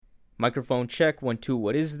Microphone check, 1, 2,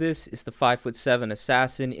 what is this? It's the 5'7"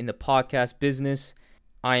 assassin in the podcast business.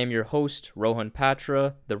 I am your host, Rohan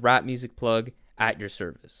Patra, the rap music plug at your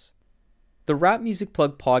service. The Rap Music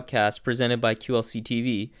Plug podcast presented by QLC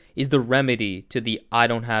TV is the remedy to the I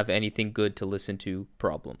don't have anything good to listen to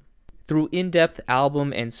problem. Through in-depth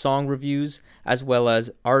album and song reviews, as well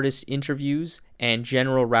as artist interviews and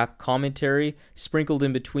general rap commentary sprinkled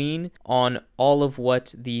in between on all of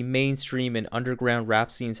what the mainstream and underground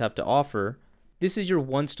rap scenes have to offer, this is your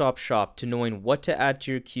one-stop shop to knowing what to add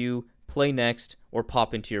to your queue, play next, or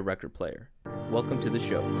pop into your record player. Welcome to the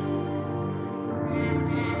show.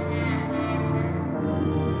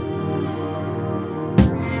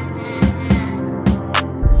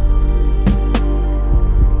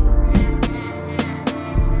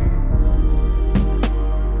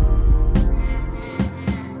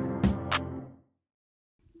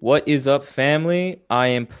 What is up, family? I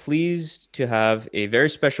am pleased to have a very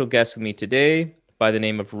special guest with me today by the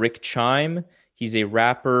name of Chyme. He's a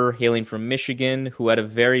rapper hailing from Michigan who had a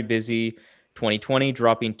very busy 2020,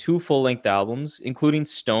 dropping 2 full-length albums, including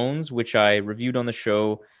Stones, which I reviewed on the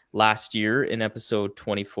show last year in episode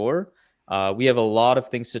 24. We have a lot of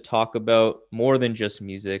things to talk about, more than just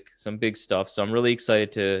music, some big stuff. So I'm really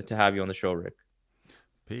excited to have you on the show, Rick.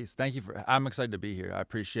 Peace. Thank you I'm excited to be here. I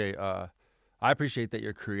appreciate that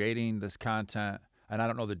you're creating this content, and I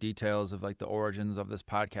don't know the details of like the origins of this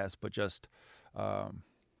podcast, but just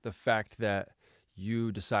the fact that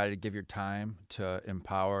you decided to give your time to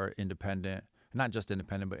empower independent, not just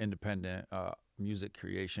independent, but independent music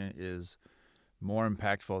creation is more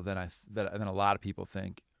impactful than than a lot of people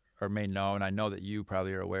think or may know. And I know that you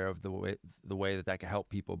probably are aware of the way that can help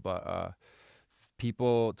people, but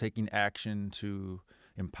people taking action to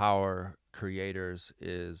empower creators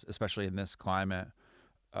is, especially in this climate,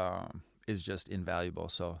 is just invaluable.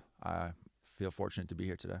 So I feel fortunate to be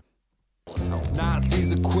here today.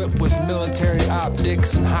 Nazis equipped with military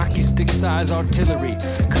optics and hockey stick size artillery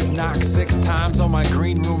could knock 6 times on my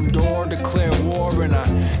green room door, declare war, and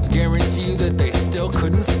I guarantee you that they still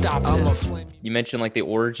couldn't stop this. You mentioned like the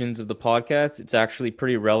origins of the podcast. It's actually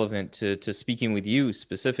pretty relevant to speaking with you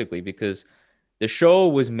specifically, because the show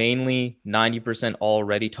was mainly 90%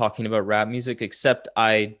 already talking about rap music, except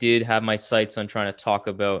I did have my sights on trying to talk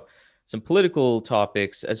about some political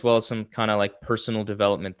topics as well as some kind of like personal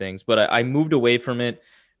development things. But I moved away from it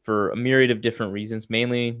for a myriad of different reasons.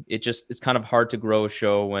 Mainly, it's kind of hard to grow a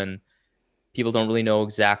show when people don't really know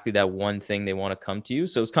exactly that one thing they want to come to you.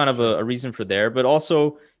 So it's kind of a reason for there. But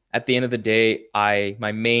also, at the end of the day,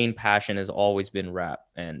 my main passion has always been rap,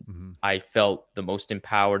 and I felt the most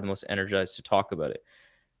empowered, the most energized to talk about it.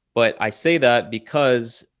 But I say that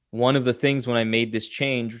because one of the things when I made this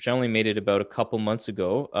change, which I only made it about a couple months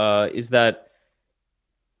ago, is that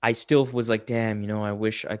I still was like, damn, I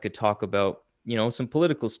wish I could talk about, some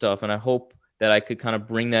political stuff. And I hope that I could kind of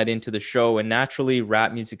bring that into the show. And naturally,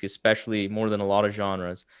 rap music, especially more than a lot of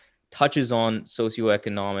genres, touches on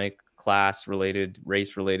socioeconomic, class-related,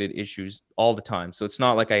 race-related issues all the time. So it's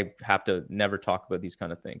not like I have to never talk about these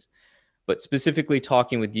kind of things. But specifically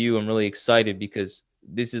talking with you, I'm really excited because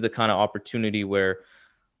this is the kind of opportunity where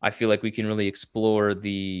I feel like we can really explore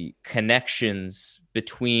the connections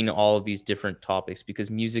between all of these different topics, because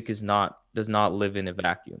music does not live in a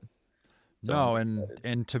vacuum. So no,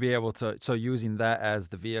 and to be able to, so using that as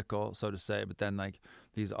the vehicle, so to say, but then like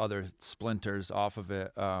these other splinters off of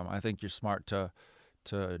it, I think you're smart to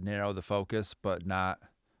narrow the focus, but not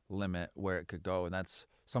limit where it could go. And that's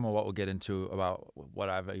some of what we'll get into about what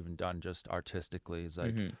I've even done just artistically is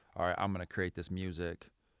like, all right, I'm going to create this music.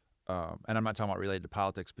 And I'm not talking about related to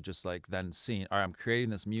politics, but just like then seeing, all right, I'm creating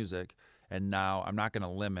this music, and now I'm not going to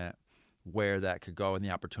limit where that could go and the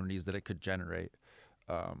opportunities that it could generate.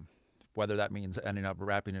 Whether that means ending up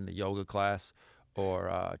rapping in a yoga class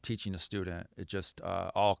or teaching a student, it just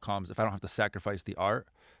all comes. If I don't have to sacrifice the art,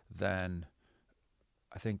 then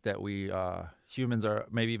I think that we humans are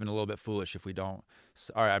maybe even a little bit foolish if we don't.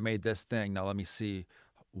 All right, I made this thing. Now let me see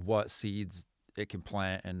what seeds it can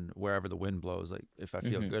plant, and wherever the wind blows, like if I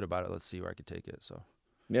feel good about it, let's see where I could take it. So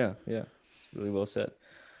yeah, it's really well said.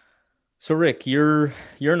 So Rick, you're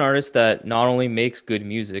an artist that not only makes good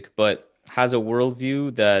music, but has a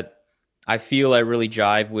worldview that I feel I really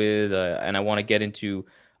jive with, and I want to get into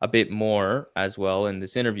a bit more as well in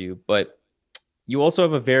this interview. But you also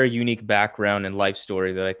have a very unique background and life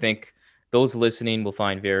story that I think those listening will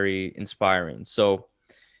find very inspiring. So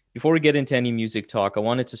before we get into any music talk, I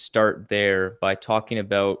wanted to start there by talking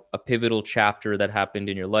about a pivotal chapter that happened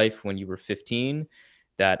in your life when you were 15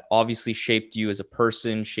 that obviously shaped you as a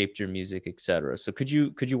person, shaped your music, etc. So could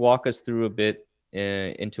you walk us through a bit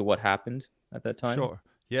into what happened at that time? Sure.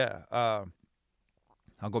 Yeah.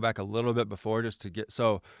 I'll go back a little bit before just to get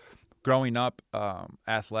so growing up,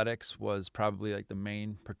 athletics was probably like the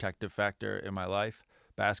main protective factor in my life.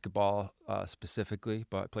 Basketball specifically,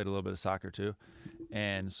 but I played a little bit of soccer too.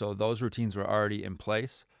 And so those routines were already in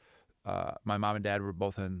place. My mom and dad were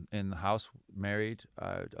both in the house, married,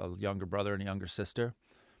 a younger brother and a younger sister.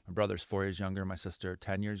 My brother's 4 years younger, my sister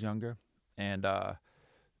 10 years younger. And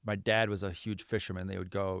my dad was a huge fisherman. They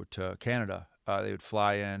would go to Canada. They would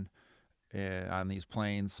fly in on these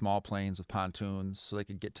planes, small planes with pontoons, so they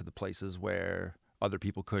could get to the places where other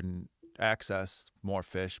people couldn't access more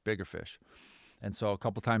fish, bigger fish. And so a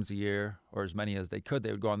couple times a year, or as many as they could, they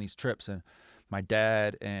would go on these trips. And my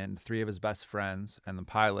dad and three of his best friends and the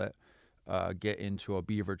pilot get into a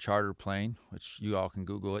Beaver charter plane, which you all can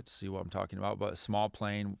Google it to see what I'm talking about, but a small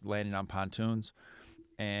plane landing on pontoons.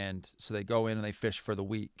 And so they go in and they fish for the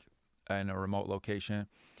week in a remote location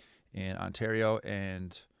in Ontario,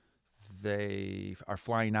 and they are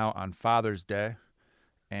flying out on Father's Day,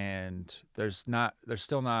 and there's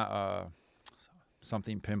still not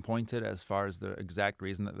something pinpointed as far as the exact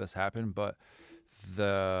reason that this happened, but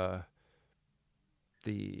the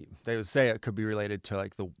they would say it could be related to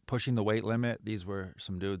like the pushing the weight limit. These were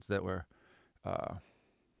some dudes that were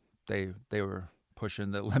they were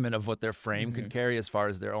pushing the limit of what their frame could carry as far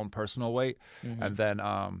as their own personal weight, and then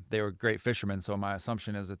they were great fishermen. So my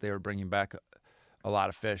assumption is that they were bringing back a lot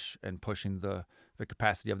of fish and pushing the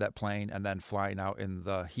capacity of that plane, and then flying out in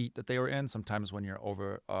the heat that they were in. Sometimes when you're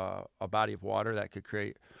over a body of water, that could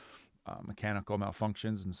create mechanical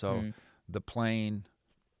malfunctions, and so the plane,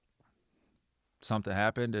 something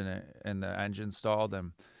happened and the engine stalled,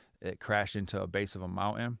 and it crashed into a base of a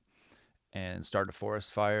mountain and started a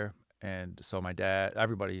forest fire. And so my dad,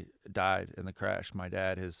 everybody died in the crash. My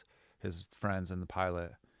dad, his friends, and the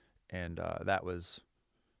pilot, and that was,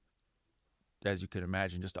 as you can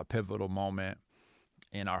imagine, just a pivotal moment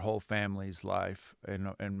in our whole family's life.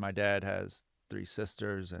 And my dad has three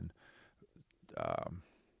sisters, and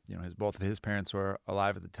both of his parents were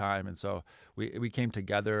alive at the time, and so we came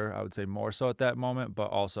together. I would say more so at that moment, but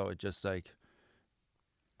also it just like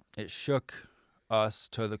it shook us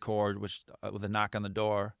to the core, which with a knock on the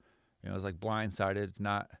door, it was like blindsided.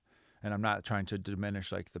 And I'm not trying to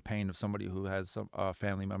diminish like the pain of somebody who has a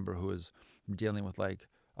family member who is dealing with like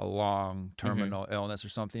a long terminal illness or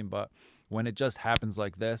something, but when it just happens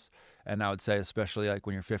like this, and I would say especially like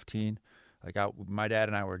when you're 15, like my dad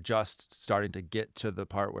and I were just starting to get to the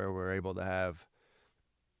part where we're able to have,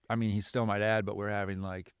 I mean, he's still my dad, but we're having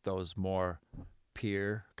like those more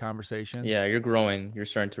peer conversations. Yeah, you're growing, you're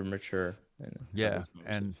starting to mature. Yeah,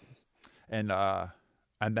 and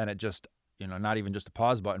then it just, not even just a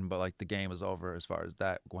pause button, but like the game was over as far as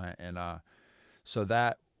that went. And so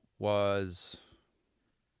that was,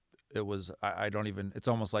 it was, I don't even, it's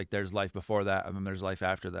almost like there's life before that and then there's life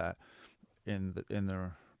after that in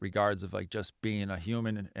the regards of like just being a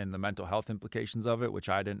human and the mental health implications of it, which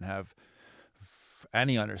I didn't have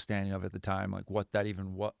any understanding of at the time, like what I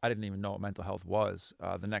didn't even know what mental health was.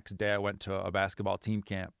 The next day I went to a basketball team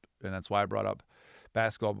camp, and that's why I brought up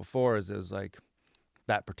basketball before, is it was like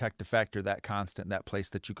that protective factor, that constant, that place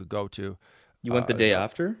that you could go to. You went the day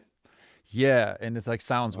after? Yeah, and it's like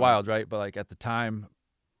sounds wild, right? But like at the time,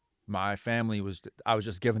 my family I was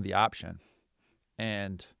just given the option,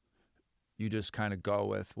 and you just kind of go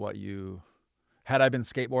with what you. Had I been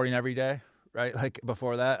skateboarding every day, right? Like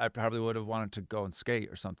before that, I probably would have wanted to go and skate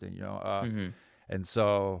or something, And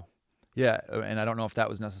so, yeah, and I don't know if that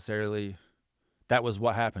was necessarily, that was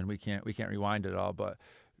what happened. We can't rewind it all, but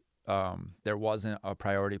there wasn't a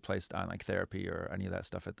priority placed on like therapy or any of that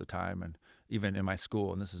stuff at the time, and even in my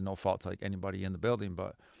school. And this is no fault to like anybody in the building,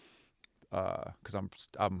 but because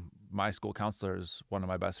my school counselor is one of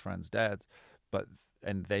my best friend's dads,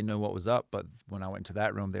 and they knew what was up. But when I went into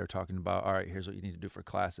that room, they were talking about, all right, here's what you need to do for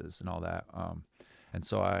classes and all that. And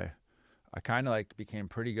so I kind of like became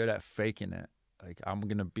pretty good at faking it. Like I'm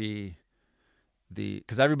going to be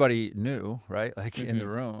because everybody knew, right? Like in the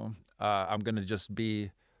room, I'm going to just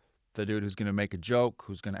be the dude who's going to make a joke,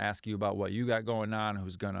 who's going to ask you about what you got going on,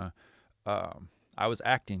 who's going to, I was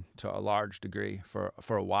acting to a large degree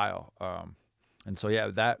for a while. And so, yeah,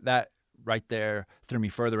 that right there threw me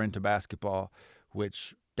further into basketball,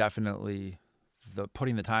 which definitely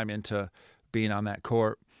putting the time into being on that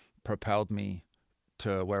court propelled me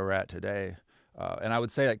to where we're at today. And I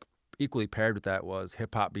would say like equally paired with that was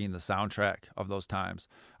hip hop being the soundtrack of those times.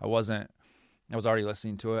 I was already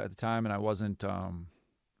listening to it at the time, and I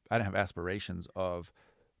didn't have aspirations of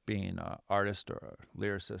being an artist or a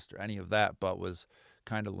lyricist or any of that, but was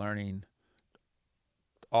kind of learning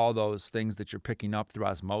all those things that you're picking up through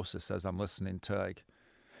osmosis as I'm listening to like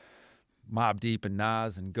Mobb Deep and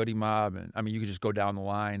Nas and Goody Mob, and I mean, you could just go down the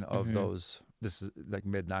line of Hmm. those. This is like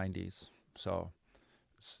mid '90s, so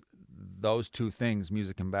those two things,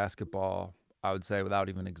 music and basketball, I would say without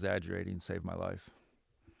even exaggerating, saved my life.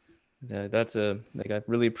 That's a like I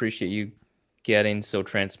really appreciate you getting so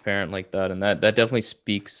transparent like that, and that definitely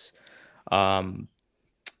um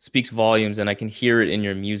speaks volumes, and I can hear it in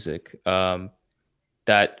your music.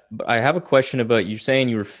 That but I have a question about you saying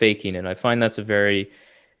you were faking it. I find that's a very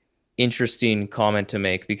interesting comment to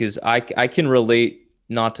make because I can relate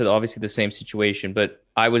not to obviously the same situation, but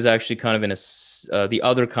I was actually kind of in the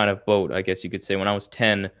other kind of boat, I guess you could say. When I was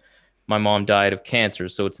 10, my mom died of cancer,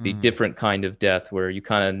 so it's the Mm, different kind of death where you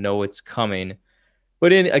kind of know it's coming.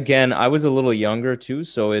 But in again, I was a little younger too,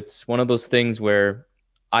 so it's one of those things where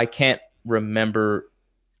I can't remember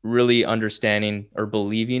really understanding or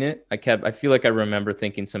believing it. I feel like I remember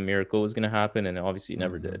thinking some miracle was going to happen, and obviously it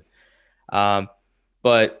never mm-hmm. did. Um,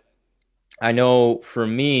 but I know for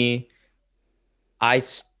me, I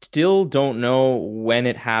still don't know when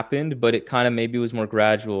it happened, but it kind of maybe was more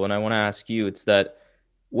gradual. And I want to ask you, it's that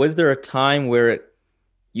was there a time where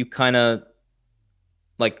you kind of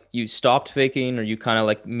like you stopped faking, or you kind of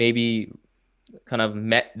like maybe kind of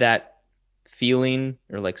met that feeling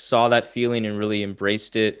or like saw that feeling and really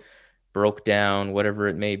embraced it, broke down, whatever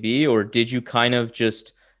it may be? Or did you kind of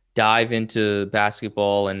just dive into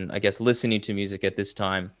basketball and I guess listening to music at this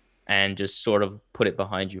time and just sort of put it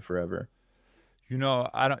behind you forever?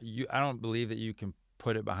 I don't believe that you can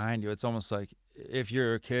put it behind you. It's almost like if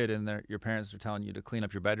you're a kid and your parents are telling you to clean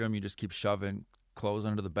up your bedroom, you just keep shoving clothes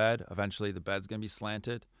under the bed. Eventually, the bed's gonna be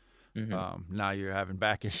slanted. Hmm. Now you're having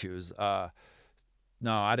back issues.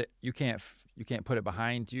 No, you can't put it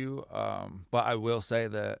behind you. But I will say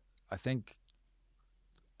that I think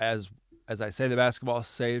as as I say, the basketball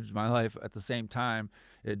saved my life. At the same time,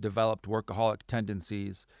 it developed workaholic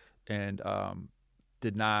tendencies and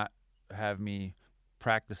did not have me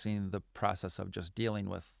practicing the process of just dealing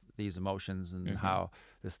with these emotions and Hmm. how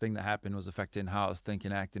this thing that happened was affecting how I was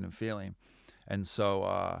thinking, acting, and feeling. And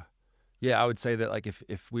so, yeah, I would say that like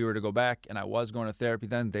if we were to go back and I was going to therapy,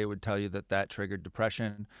 then they would tell you that that triggered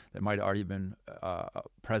depression that might have already been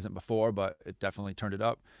present before, but it definitely turned it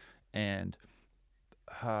up. And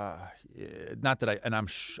uh, not that I'm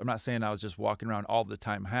not saying I was just walking around all the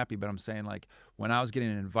time happy, but I'm saying like when I was getting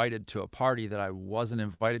invited to a party that I wasn't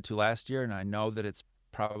invited to last year, and I know that it's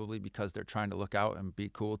probably because they're trying to look out and be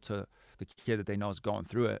cool to the kid that they know is going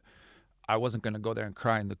through it. I wasn't going to go there and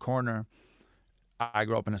cry in the corner. I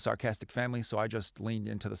grew up in a sarcastic family, so I just leaned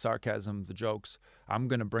into the sarcasm, the jokes. I'm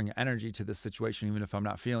going to bring energy to this situation even if I'm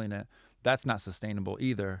not feeling it. That's not sustainable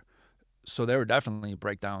either. So there were definitely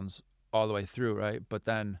breakdowns all the way through, right? But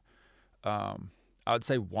then I would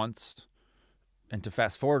say once, and to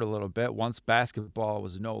fast forward a little bit, once basketball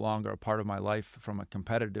was no longer a part of my life from a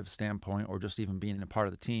competitive standpoint, or just even being a part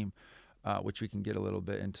of the team, which we can get a little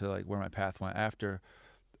bit into like where my path went after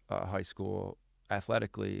high school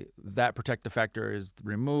athletically. That protective factor is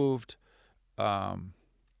removed, um,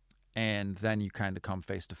 and then you kind of come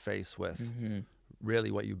face to face with Hmm.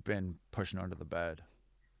 really what you've been pushing under the bed.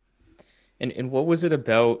 And what was it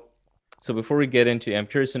about? So before we get into, I'm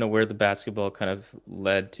curious to know where the basketball kind of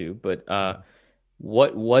led to, but Yeah.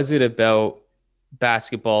 what was it about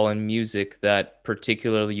basketball and music that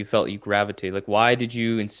particularly you felt you gravitated? Like, why did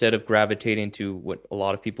you, instead of gravitating to what a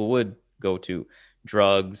lot of people would go to,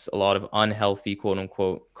 drugs, a lot of unhealthy, quote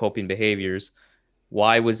unquote, coping behaviors,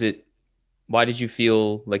 why was it, why did you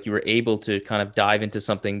feel like you were able to kind of dive into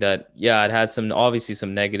something that, yeah, it has some, obviously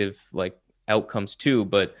some negative like outcomes too,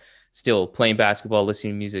 but still playing basketball,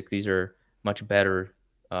 listening to music, these are much better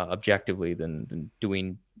objectively than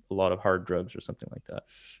doing a lot of hard drugs or something like that.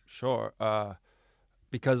 Sure.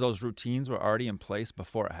 Because those routines were already in place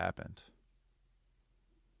before it happened.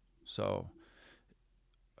 So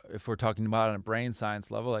if we're talking about on a brain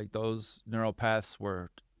science level, like those neural paths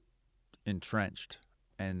were entrenched,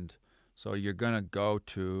 and so you're gonna go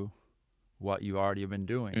to what you already have been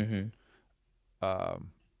doing. Hmm.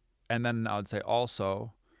 Um, and then I would say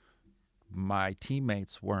also my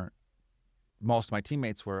teammates weren't. Most of my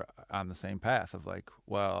teammates were on the same path of like,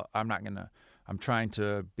 well, I'm not gonna. I'm trying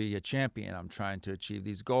to be a champion. I'm trying to achieve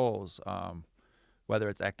these goals, whether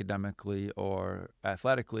it's academically or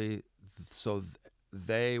athletically. So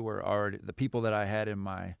they were already the people that I had in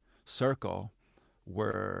my circle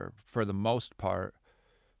were, for the most part,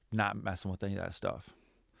 not messing with any of that stuff.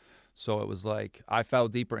 So it was like I fell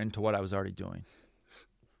deeper into what I was already doing.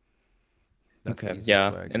 That's the Okay. easiest Yeah.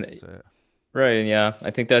 way I And can say it. right. Yeah.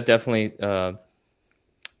 I think that definitely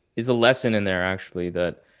is a lesson in there, actually,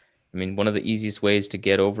 that, I mean, one of the easiest ways to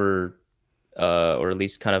get over, or at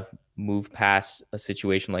least kind of move past a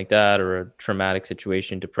situation like that, or a traumatic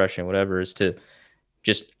situation, depression, whatever, is to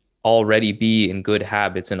just already be in good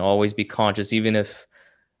habits and always be conscious. Even if,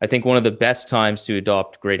 I think one of the best times to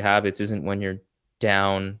adopt great habits isn't when you're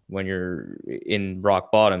down, when you're in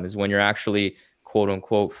rock bottom, is when you're actually quote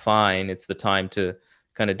unquote fine. It's the time to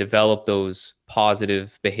kind of develop those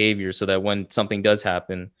positive behaviors so that when something does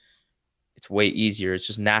happen, it's way easier. It's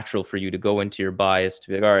just natural for you to go into your bias to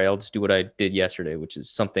be like, all right, I'll just do what I did yesterday, which is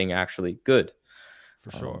something actually good.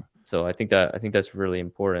 For sure. So I think that's really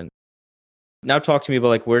important. Now talk to me about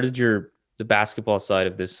like, where did the basketball side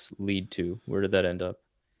of this lead to? Where did that end up?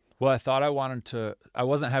 Well, I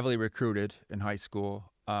wasn't heavily recruited in high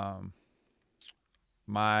school.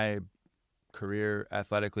 My career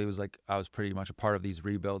athletically was like, I was pretty much a part of these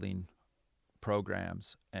rebuilding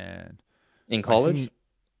programs, and In my college?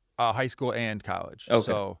 high school and college. Okay.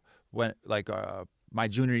 So when my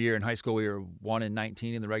junior year in high school, we were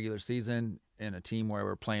 1-19 in the regular season in a team where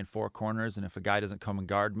we're playing four corners, and if a guy doesn't come and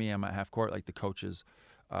guard me, I'm at half court. Like the coaches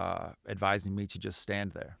advising me to just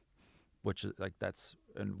stand there, which is like that's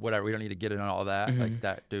and whatever. We don't need to get into all that. Mm-hmm. Like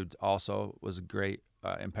that dude also was a great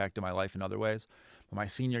impact in my life in other ways. But my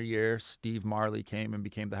senior year, Steve Marley came and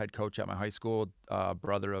became the head coach at my high school,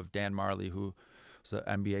 brother of Dan Marley, who was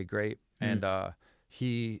an NBA great, Mm-hmm. and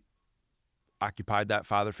he occupied that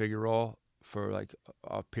father figure role for like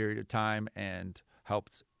a period of time and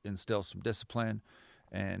helped instill some discipline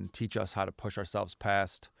and teach us how to push ourselves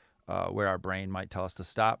past where our brain might tell us to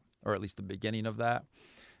stop, or at least the beginning of that.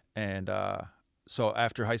 And so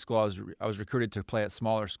after high school, I was recruited to play at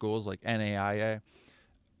smaller schools like NAIA,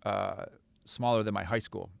 smaller than my high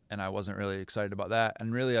school, and I wasn't really excited about that.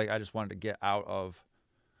 And really, like, I just wanted to get out of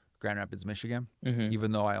Grand Rapids, Michigan, Mm-hmm.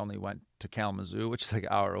 even though I only went to Kalamazoo, which is like an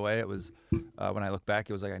hour away. It was when I look back,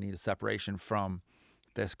 it was like I needed separation from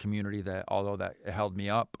this community that, although that it held me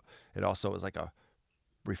up, it also was like a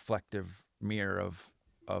reflective mirror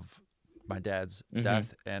of my dad's Mm-hmm.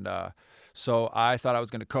 death. And so I thought I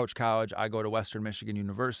was going to coach college. I go to Western Michigan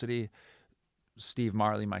University. Steve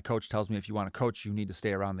Marley, my coach, tells me if you want to coach, you need to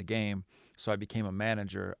stay around the game. So I became a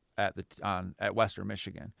manager at Western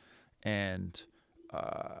Michigan, and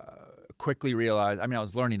quickly realized. I mean, I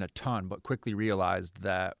was learning a ton, but quickly realized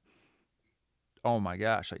that, oh my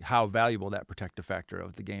gosh, like how valuable that protective factor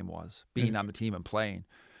of the game was, being Mm-hmm. on the team and playing.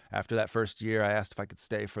 After that first year, I asked if I could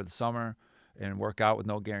stay for the summer and work out with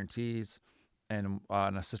no guarantees. And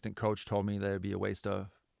an assistant coach told me that it'd be a waste of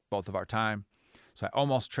both of our time. So I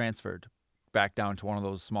almost transferred back down to one of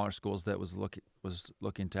those smaller schools that was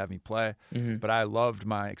looking to have me play. Mm-hmm. But I loved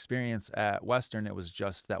my experience at Western. It was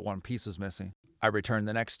just that one piece was missing. I returned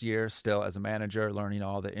the next year still as a manager, learning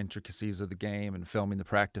all the intricacies of the game and filming the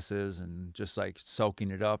practices and just like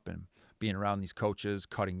soaking it up and being around these coaches,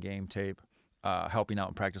 cutting game tape, helping out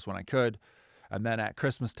in practice when I could. And then at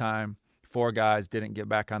Christmas time, 4 guys didn't get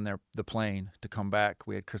back on the plane to come back.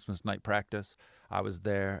 We had Christmas night practice. I was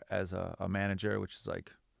there as a manager, which is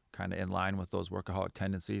like kind of in line with those workaholic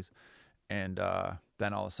tendencies. And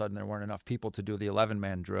then all of a sudden there weren't enough people to do the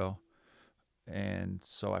 11-man drill. And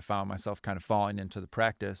so I found myself kind of falling into the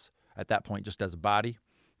practice at that point just as a body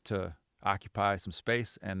to occupy some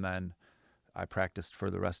space. And then I practiced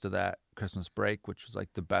for the rest of that Christmas break, which was like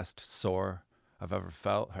the best sore I've ever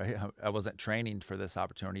felt. Right? I wasn't training for this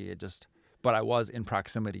opportunity. But I was in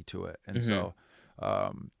proximity to it. And so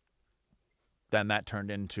then that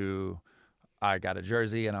turned into, I got a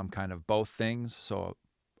jersey and I'm kind of both things. So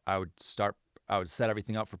I would set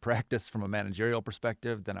everything up for practice from a managerial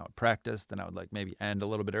perspective. Then I would practice. Then I would like maybe end a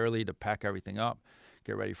little bit early to pack everything up,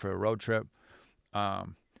 get ready for a road trip.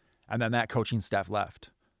 And then that coaching staff left.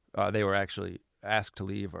 They were actually asked to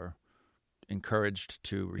leave or encouraged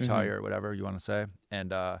to retire, or whatever you want to say.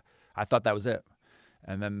 And I thought that was it.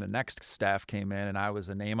 And then the next staff came in and I was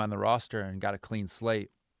a name on the roster and got a clean slate.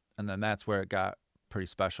 And then that's where it got pretty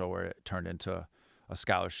special, where it turned into a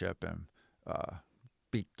scholarship and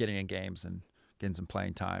getting in games and getting some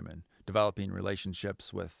playing time and developing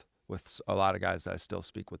relationships with a lot of guys that I still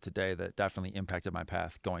speak with today that definitely impacted my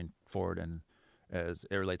path going forward, and as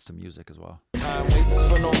it relates to music as well. Time waits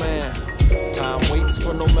for no man. Time waits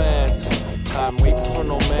for no man. Time waits for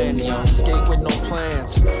no man. Young skate with no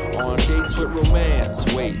plans. On dates with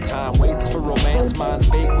romance. Wait, time waits for romance. Mine's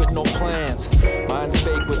baked with no plans. Mine's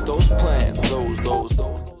baked with those plans. Those.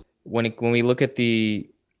 When we look at the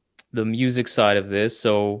music side of this,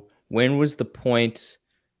 so when was the point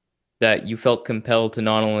that you felt compelled to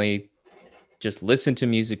not only just listen to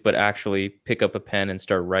music, but actually pick up a pen and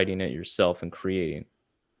start writing it yourself and creating?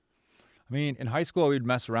 I mean, in high school, we'd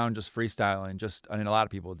mess around just freestyling. A lot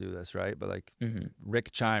of people do this, right? But like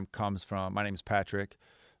Rick Chyme comes from, my name's Patrick.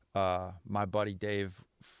 my buddy Dave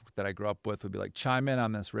that I grew up with would be like, chime in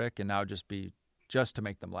on this, Rick, and now just to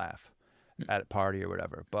make them laugh at a party or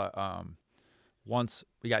whatever. But once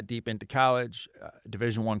we got deep into college,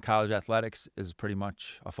 Division I college athletics is pretty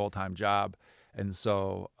much a full-time job, and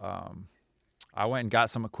so I went and got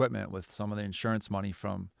some equipment with some of the insurance money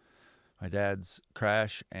from my dad's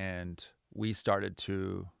crash, and we started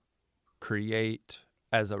to create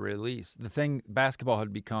as a release. The thing, basketball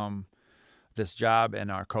had become this job,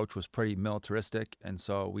 and our coach was pretty militaristic, and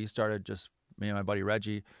so we started, just me and my buddy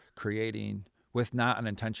Reggie, creating with not an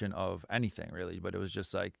intention of anything really, but it was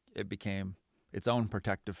just like it became its own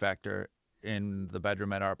protective factor in the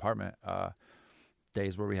bedroom at our apartment.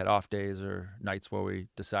 Days where we had off days or nights where we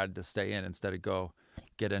decided to stay in instead of go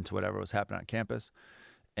get into whatever was happening on campus.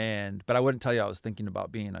 But I wouldn't tell you I was thinking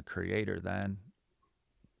about being a creator then.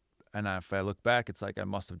 And if I look back, it's like I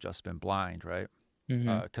must have just been blind, right?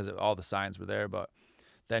 Because all the signs were there. But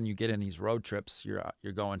then you get in these road trips. You're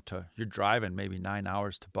driving maybe 9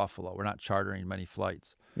 hours to Buffalo. We're not chartering many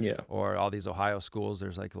flights. Yeah. Or all these Ohio schools.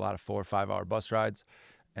 There's like a lot of 4 or 5 hour bus rides,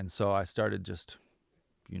 and so I started just,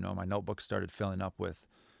 my notebook started filling up with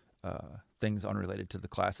things unrelated to the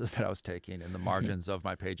classes that I was taking, and the margins of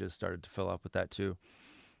my pages started to fill up with that too.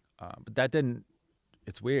 But that didn't.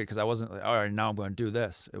 It's weird because I wasn't like, all right, now I'm going to do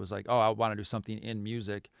this. It was like, oh, I want to do something in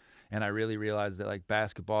music. And I really realized that like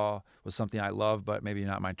basketball was something I love, but maybe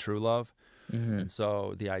not my true love. And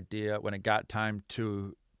so the idea, when it got time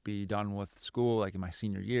to be done with school, like in my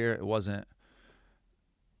senior year,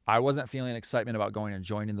 I wasn't feeling excitement about going and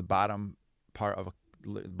joining the bottom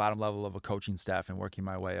level of a coaching staff and working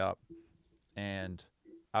my way up. And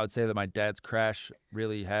I would say that my dad's crash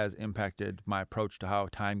really has impacted my approach to how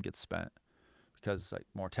time gets spent, because like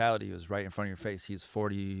mortality was right in front of your face. He's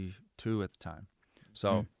 42 at the time.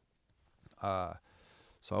 So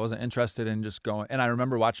so I wasn't interested in just going. And I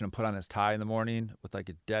remember watching him put on his tie in the morning with like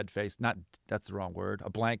a dead face. That's the wrong word.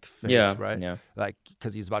 A blank face, right? Yeah. Like,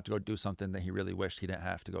 because he's about to go do something that he really wished he didn't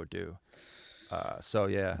have to go do. So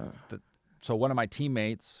one of my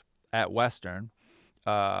teammates at Western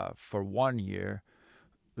for 1 year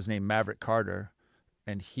was named Maverick Carter,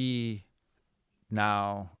 and he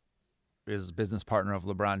now is business partner of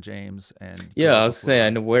LeBron James. And Yeah, I was saying, I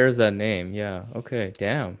know, where's that name? Yeah. Okay.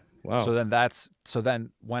 Damn. Wow. So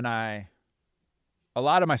then when a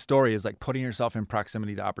lot of my story is like putting yourself in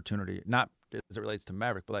proximity to opportunity, not as it relates to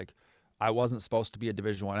Maverick, but like I wasn't supposed to be a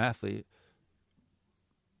Division I athlete,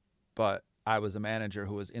 but I was a manager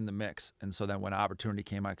who was in the mix. And so then when an opportunity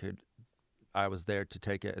came, I was there to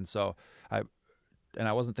take it. And so I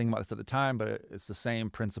wasn't thinking about this at the time, but it's the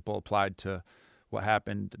same principle applied to what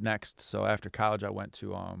happened next. So after college, I went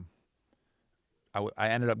to, I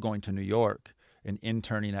ended up going to New York and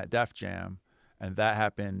interning at Def Jam, and that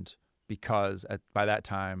happened because by that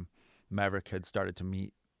time, Maverick had started to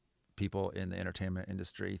meet people in the entertainment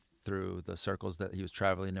industry through the circles that he was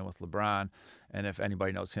traveling in with LeBron. And if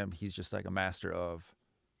anybody knows him, he's just like a master of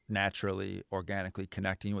naturally, organically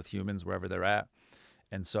connecting with humans wherever they're at.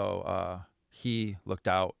 And so he looked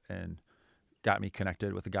out and got me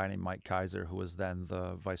connected with a guy named Mike Kaiser, who was then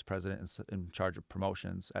the vice president in charge of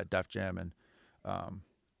promotions at Def Jam. And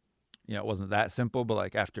it wasn't that simple, but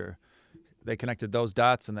like after they connected those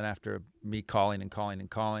dots, and then after me calling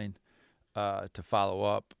to follow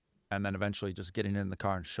up, and then eventually just getting in the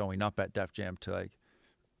car and showing up at Def Jam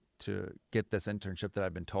to get this internship that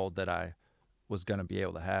I've been told that I was going to be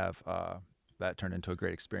able to have, that turned into a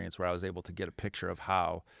great experience where I was able to get a picture of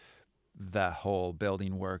how the whole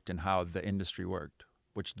building worked and how the industry worked,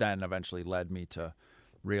 which then eventually led me to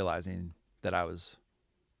realizing that I was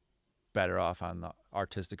better off on the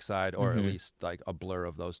artistic side, or at least like a blur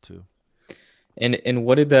of those two. And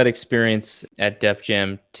what did that experience at Def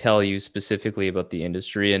Jam tell you specifically about the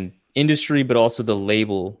industry, but also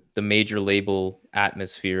the major label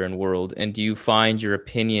atmosphere and world? And do you find your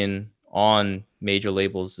opinion on major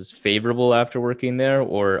labels is favorable after working there,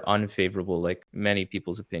 or unfavorable, like many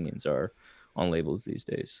people's opinions are on labels these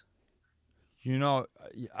days?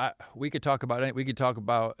 We could talk about it. We could talk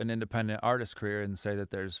about an independent artist career and say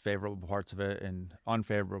that there's favorable parts of it and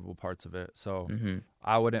unfavorable parts of it. So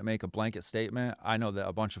I wouldn't make a blanket statement. I know that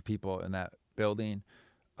a bunch of people in that building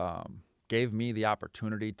gave me the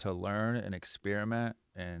opportunity to learn and experiment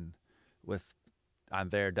on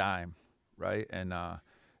their dime, right?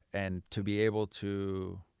 And to be able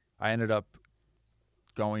to, I ended up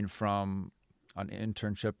going from an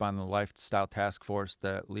internship on the lifestyle task force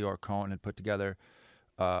that Leor Cohen had put together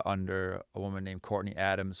under a woman named Courtney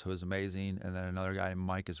Adams, who was amazing, and then another guy named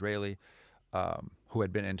Mike Israeli, who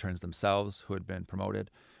had been interns themselves, who had been promoted.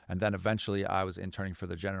 And then eventually I was interning for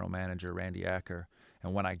the general manager, Randy Acker.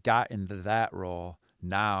 And when I got into that role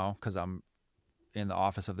now, because I'm in the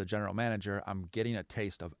office of the general manager, I'm getting a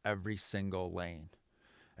taste of every single lane.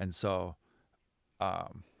 And so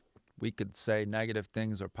um, we could say negative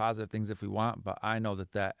things or positive things if we want, but I know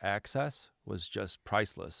that that access was just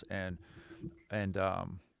priceless. And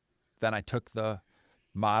then I took the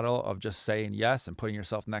model of just saying yes and putting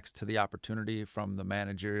yourself next to the opportunity from the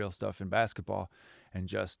managerial stuff in basketball, and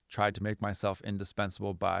just tried to make myself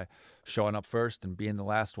indispensable by showing up first and being the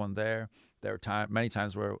last one there. There were many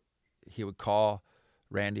times where he would call,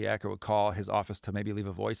 Randy Acker would call his office to maybe leave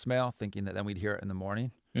a voicemail, thinking that then we'd hear it in the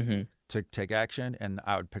morning Mm-hmm. to take action, and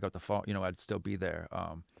I would pick up the phone. I'd still be there.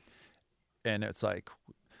 And it's like,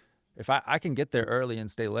 if I can get there early and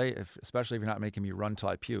stay late, especially if you're not making me run till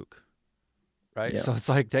I puke, right? Yeah. So it's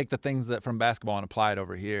like, take the things that from basketball and apply it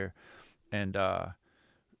over here. And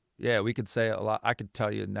yeah, we could say a lot. I could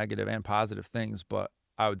tell you negative and positive things, but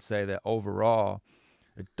I would say that overall,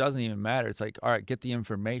 it doesn't even matter. It's like, all right, get the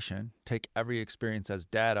information, take every experience as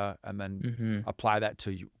data, and then Mm-hmm. apply that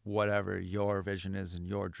to whatever your vision is and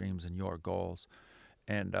your dreams and your goals.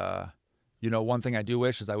 And one thing I do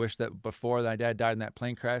wish is, I wish that before my dad died in that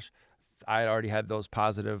plane crash, I had already had those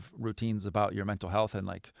positive routines about your mental health and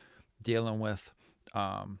like dealing with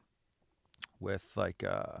like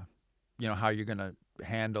how you're gonna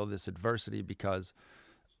handle this adversity, because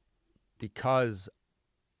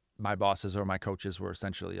my bosses or my coaches were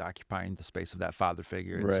essentially occupying the space of that father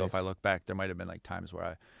figure. And so if I Right. look back, there might have been like times where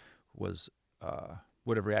I was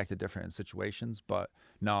would have reacted different in situations, but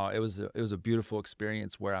no, it was a beautiful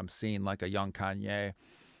experience where I'm seeing like a young Kanye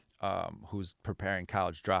who's preparing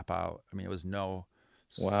college dropout. I mean, it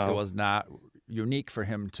Wow. was not unique for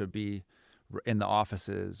him to be in the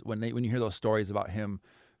offices when you hear those stories about him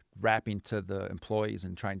rapping to the employees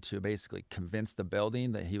and trying to basically convince the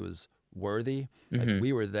building that he was worthy. Like, Mm-hmm.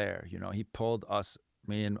 we were there. He pulled us,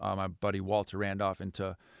 me and my buddy Walter Randolph,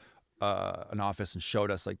 into an office and showed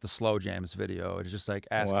us like the slow jams video. It's just like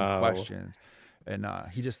asking Wow. questions, and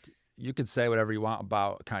you could say whatever you want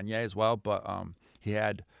about Kanye as well, but he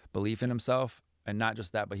had belief in himself, and not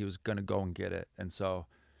just that, but he was gonna go and get it. And so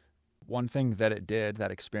one thing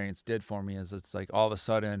that experience did for me, is it's like all of a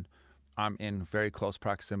sudden I'm in very close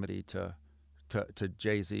proximity to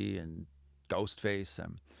Jay-Z and Ghostface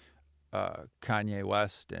and Kanye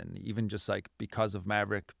West, and even just like because of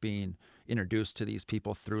Maverick being introduced to these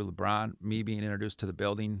people through LeBron, me being introduced to the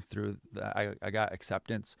building through I got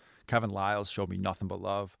acceptance. Kevin Lyles showed me nothing but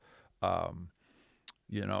love. Um,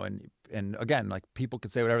 and again, like, people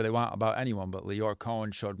could say whatever they want about anyone, but Leor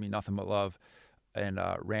Cohen showed me nothing but love. And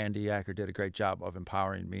Randy Acker did a great job of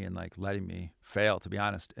empowering me and like letting me fail, to be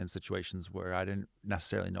honest, in situations where I didn't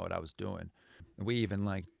necessarily know what I was doing. And we even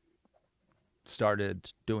like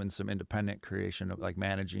started doing some independent creation of like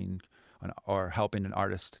managing or helping an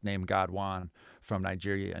artist named Godwan from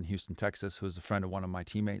Nigeria and Houston, Texas, who's a friend of one of my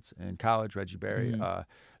teammates in college, Reggie Berry.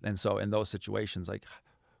 Mm-hmm. And so in those situations, like,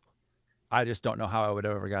 I just don't know how I would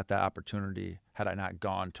have ever got that opportunity had I not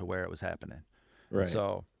gone to where it was happening. And Right.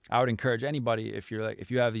 so I would encourage anybody, if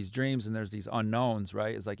you have these dreams and there's these unknowns,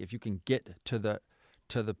 right? Is like, if you can get to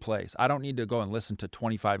the place. I don't need to go and listen to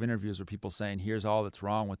 25 interviews where people saying, here's all that's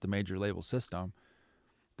wrong with the major label system.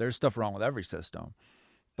 There's stuff wrong with every system.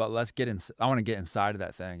 But I want to get inside of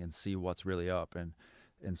that thing and see what's really up.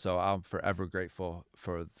 And so I'm forever grateful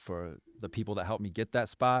for the people that helped me get that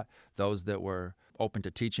spot, those that were open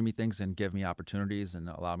to teaching me things and give me opportunities and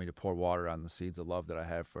allow me to pour water on the seeds of love that I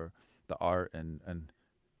have for the art, and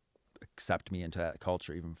accept me into that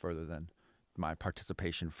culture even further than my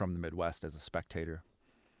participation from the Midwest as a spectator.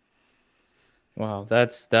 Wow.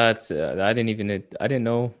 That's I didn't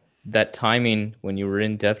know that timing when you were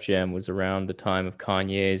in Def Jam was around the time of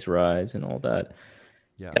Kanye's rise and all that.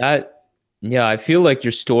 Yeah. That, yeah, I feel like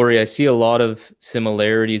your story, I see a lot of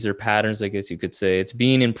similarities or patterns, I guess you could say. It's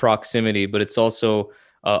being in proximity, but it's also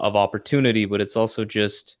of opportunity, but it's also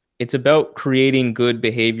just, it's about creating good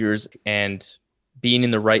behaviors and being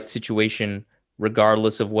in the right situation,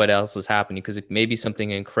 regardless of what else is happening. Because it may be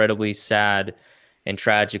something incredibly sad and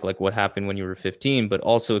tragic, like what happened when you were 15, but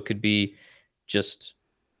also it could be just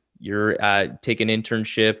you're take an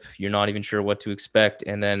internship, you're not even sure what to expect,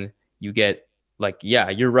 and then you get, like,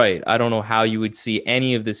 yeah, you're right. I don't know how you would see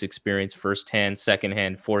any of this experience firsthand,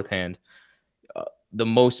 secondhand, fourth hand. The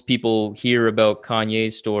most people hear about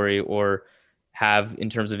Kanye's story or have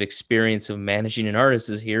in terms of experience of managing an artist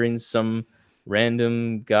is hearing some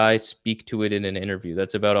random guy speak to it in an interview.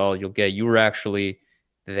 That's about all you'll get. You were actually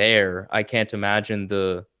there. I can't imagine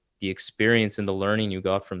the experience and the learning you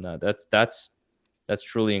got from that. That's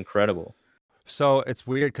truly incredible. So it's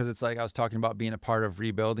weird because it's like I was talking about being a part of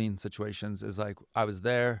rebuilding situations. Is like I was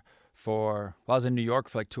there I was in New York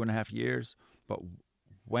for like 2.5 years, but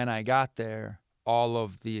when I got there, all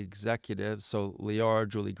of the executives, so Lior,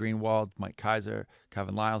 Julie Greenwald, Mike Kaiser,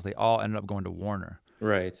 Kevin Liles, they all ended up going to Warner.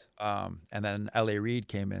 Right. And then L.A. Reid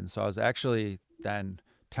came in. So I was actually then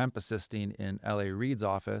temp assisting in L.A. Reid's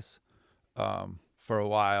office for a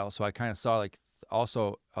while. So I kind of saw like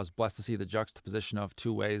also I was blessed to see the juxtaposition of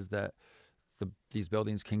two ways that these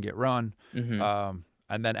buildings can get run, Mm-hmm.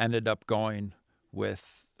 and then ended up going with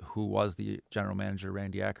who was the general manager,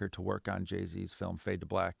 Randy Acker, to work on Jay-Z's film Fade to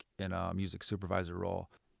Black in a music supervisor role.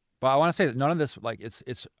 But I want to say that none of this, like,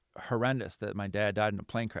 it's horrendous that my dad died in a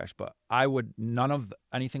plane crash, but none of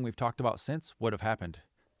anything we've talked about since would have happened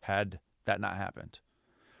had that not happened.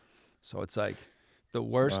 So it's like the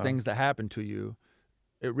worst Wow. things that happen to you,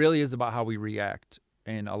 it really is about how we react.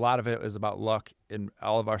 And a lot of it is about luck in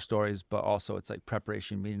all of our stories, but also it's like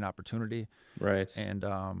preparation meeting opportunity. Right. And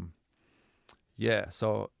yeah,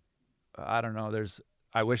 so I don't know.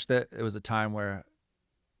 I wish that it was a time where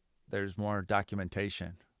there's more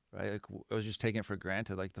documentation, right? Like I was just taking it for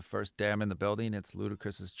granted. Like the first day I'm in the building, it's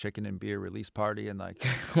Ludacris's chicken and beer release party, and like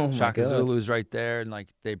Oh my Shaka God. Zulu's right there, and like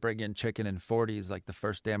they bring in chicken and 40s like the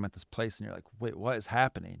first day I'm at this place, and you're like, wait, what is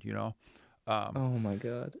happening? Um, Oh my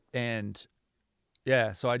God. and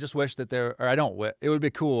yeah, so I just wish that or I don't, it would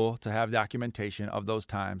be cool to have documentation of those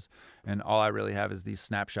times. And all I really have is these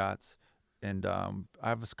snapshots. And I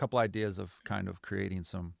have a couple ideas of kind of creating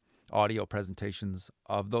some audio presentations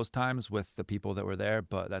of those times with the people that were there,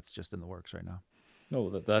 but that's just in the works right now.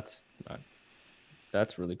 No, that's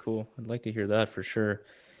really cool. I'd like to hear that for sure.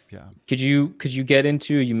 Yeah. Could you get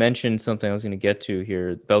into, you mentioned something I was going to get to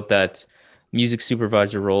here about that music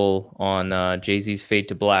supervisor role on Jay-Z's Fade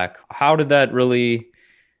to Black. How did that really,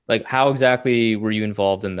 like, how exactly were you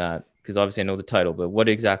involved in that? Because obviously I know the title, but what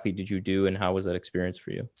exactly did you do and how was that experience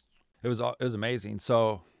for you? It was amazing.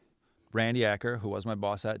 So Randy Acker, who was my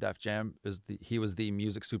boss at Def Jam, he was the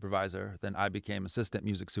music supervisor. Then I became assistant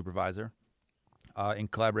music supervisor in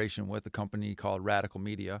collaboration with a company called Radical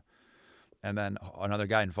Media. And then another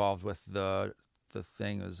guy involved with the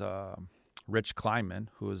thing is Rich Kleinman,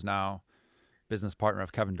 who is now business partner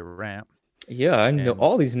of Kevin Durant. Yeah, I know And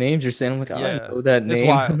all these names you're saying. I'm like, I yeah, know that it's name.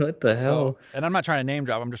 wild. What the So, hell? and I'm not trying to name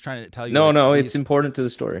drop. I'm just trying to tell you No, like no, it's these. important to the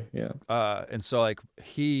story. Yeah. And so like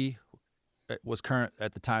he was current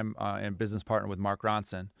at the time and business partner with Mark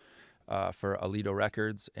Ronson for Alito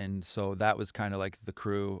Records, and so that was kind of like the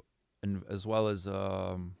crew, and as well as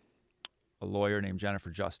a lawyer named Jennifer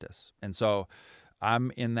Justice. And so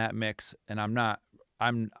I'm in that mix, and I'm not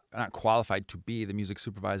qualified to be the music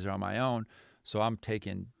supervisor on my own. So I'm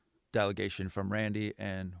taking delegation from Randy.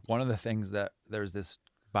 And one of the things that there's this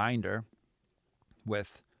binder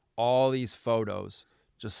with all these photos,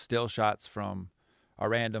 just still shots from a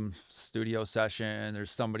random studio session.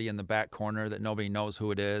 There's somebody in the back corner that nobody knows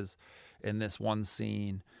who it is in this one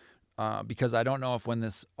scene. Because I don't know if when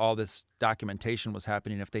all this documentation was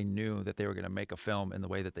happening, if they knew that they were going to make a film in the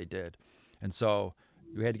way that they did. And so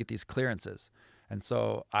we had to get these clearances. And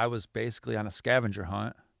so I was basically on a scavenger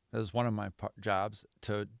hunt. That was one of my jobs,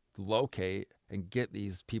 to locate and get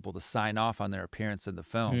these people to sign off on their appearance in the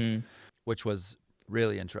film, Mm. which was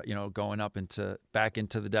really interesting, going back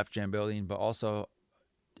into the Def Jam building, but also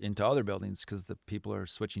into other buildings because the people are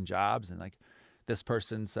switching jobs. And like this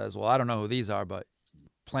person says, well, I don't know who these are, but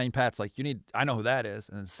Plain Pat's like, I know who that is,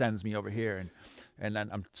 and then sends me over here. And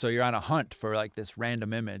then so you're on a hunt for like this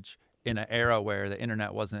random image in an era where the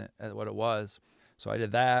internet wasn't what it was. So I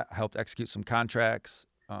did that. I helped execute some contracts.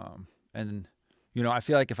 And I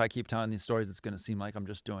feel like if I keep telling these stories, it's going to seem like I'm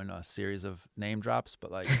just doing a series of name drops, but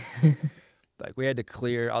like we had to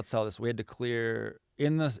clear, I'll tell this, we had to clear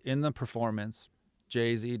in the performance.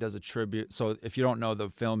 Jay-Z does a tribute. So if you don't know, the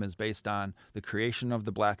film is based on the creation of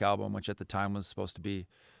the Black Album, which at the time was supposed to be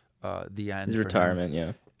the end His for him. retirement,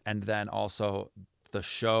 yeah. And then also the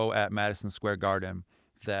show at Madison Square Garden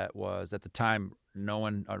that was, at the time,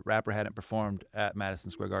 a rapper hadn't performed at Madison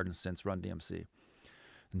Square Garden since Run DMC.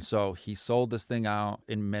 And so he sold this thing out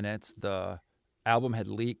in minutes. The album had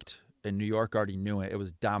leaked, and New York already knew it. It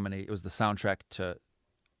was dominate. It was the soundtrack to,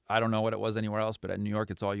 I don't know what it was anywhere else, but at New York,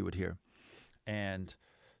 it's all you would hear. And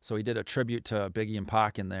so he did a tribute to Biggie and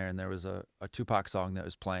Pac in there, and there was a Tupac song that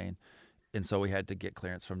was playing. And so we had to get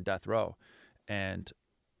clearance from Death Row. And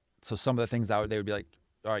so some of the things they would be like,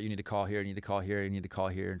 all right, you need to call here, you need to call here, you need to call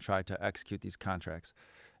here, and try to execute these contracts.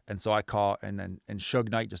 And so I call, and Suge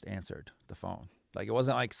Knight just answered the phone. Like, it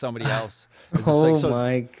wasn't like somebody else.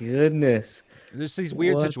 My goodness. There's these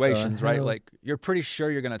weird What the situations, right? hell? Like, you're pretty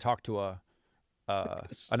sure you're going to talk to an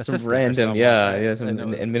Some assistant or random, someone, yeah, right? yeah, some And it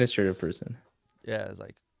was, administrative person. yeah, it's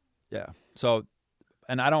like, yeah. So,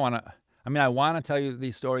 and I don't want to. I mean, I want to tell you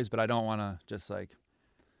these stories, but I don't want to just like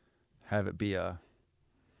have it be a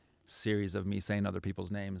series of me saying other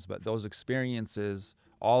people's names. But those experiences,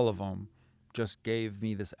 all of them, just gave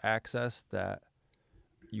me this access that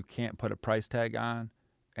you can't put a price tag on,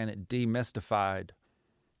 and it demystified,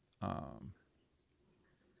 um,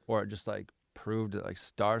 or it just like proved that like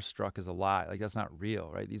starstruck is a lie. Like that's not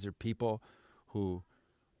real, right? These are people who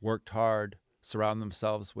worked hard, surround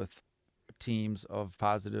themselves with teams of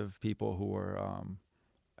positive people who were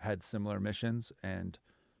had similar missions and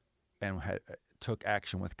had, took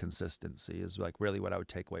action with consistency is like really what I would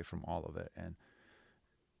take away from all of it, and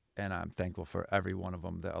I'm thankful for every one of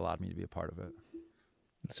them that allowed me to be a part of it.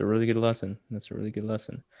 That's a really good lesson. That's a really good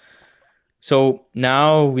lesson. So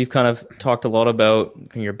now we've kind of talked a lot about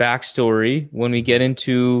your backstory. When we get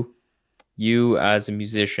into you as a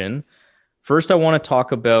musician, first I want to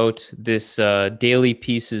talk about this Daily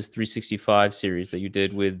Pieces 365 series that you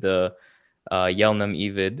did with Yelnam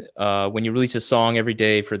Evid, when you release a song every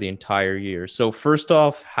day for the entire year. So first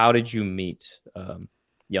off, how did you meet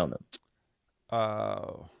Yelnam?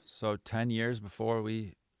 So 10 years before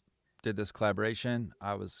we did this collaboration,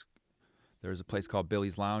 there was a place called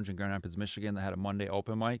Billy's Lounge in Grand Rapids, Michigan that had a Monday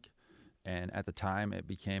open mic. And at the time, it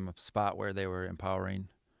became a spot where they were empowering.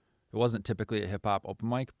 It wasn't typically a hip hop open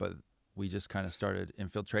mic, but we just kind of started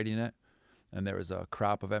infiltrating it. And there was a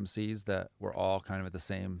crop of MCs that were all kind of at the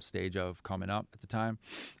same stage of coming up at the time.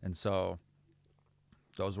 And so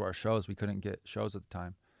those were our shows. We couldn't get shows at the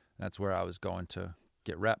time. And that's where I was going to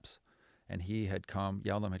get reps. And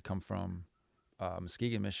Yeldon had come from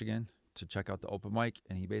Muskegon, Michigan to check out the open mic.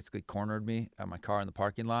 And he basically cornered me at my car in the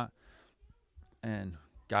parking lot and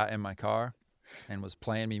got in my car and was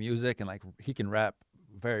playing me music. And like, he can rap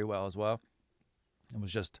very well as well. It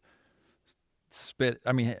was just spit.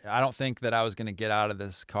 I mean, I don't think that I was going to get out of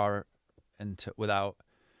this car without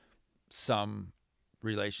some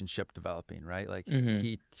relationship developing, right? Like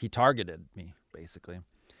he targeted me basically.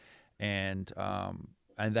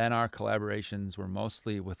 And then our collaborations were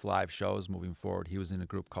mostly with live shows moving forward. He was in a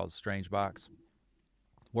group called Strange Box.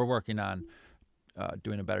 We're working on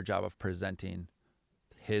doing a better job of presenting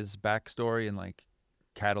his backstory and like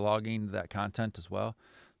cataloging that content as well.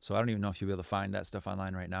 So I don't even know if you'll be able to find that stuff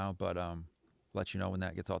online right now, but let you know when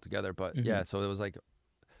that gets all together. But yeah, so it was like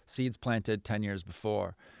seeds planted 10 years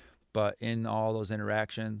before. But in all those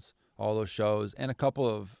interactions, all those shows, and a couple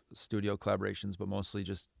of studio collaborations, but mostly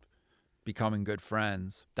just becoming good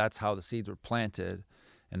friends, that's how the seeds were planted.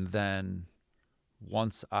 And then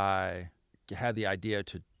once I had the idea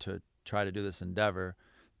to try to do this endeavor,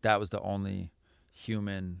 that was the only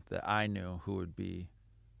human that I knew who would be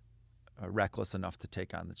reckless enough to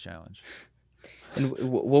take on the challenge. And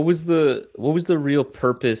what was the real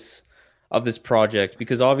purpose of this project?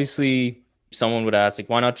 Because obviously someone would ask, like,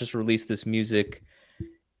 why not just release this music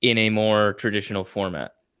in a more traditional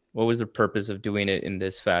format? What was the purpose of doing it in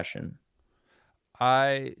this fashion?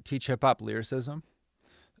 I teach hip hop lyricism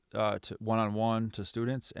to one-on-one to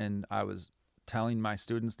students, and I was telling my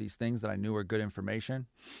students these things that I knew were good information,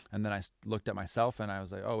 and then I looked at myself and I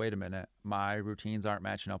was like, oh, wait a minute, my routines aren't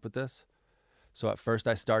matching up with this. So at first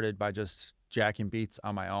I started by just jacking beats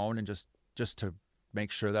on my own and just to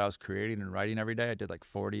make sure that I was creating and writing every day. I did like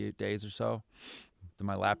 48 days or so. Then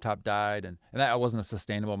my laptop died, and that wasn't a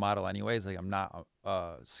sustainable model anyways. Like I'm not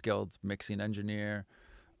a skilled mixing engineer.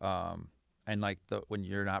 And like when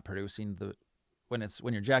you're not producing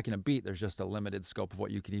when you're jacking a beat, there's just a limited scope of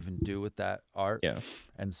what you can even do with that art. Yeah.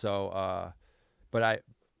 And so, but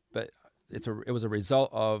it was a result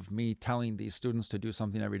of me telling these students to do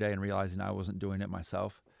something every day and realizing I wasn't doing it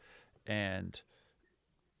myself. And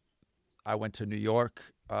I went to New York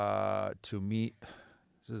to meet.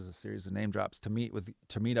 This is a series of name drops to meet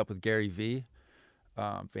up with Gary V.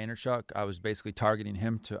 Vaynerchuk. I was basically targeting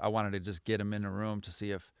him I wanted to just get him in a room to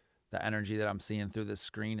see if the energy that I'm seeing through this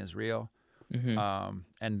screen is real.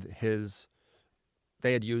 And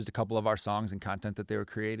they had used a couple of our songs and content that they were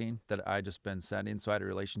creating that I just been sending. So I had a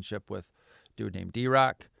relationship with a dude named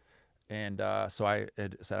D-Rock. And so I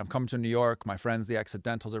had said, I'm coming to New York. My friends, the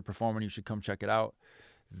Accidentals, are performing. You should come check it out.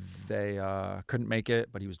 They couldn't make it,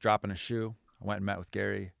 but he was dropping a shoe. I went and met with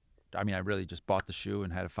Gary. I mean, I really just bought the shoe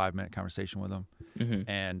and had a 5-minute conversation with him.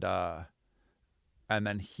 And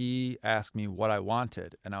then he asked me what I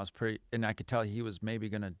wanted, and I could tell he was maybe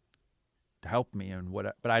going to help me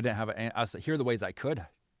but I didn't have I was like, here are the ways I could.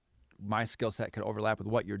 My skill set could overlap with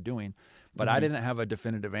what you're doing, but I didn't have a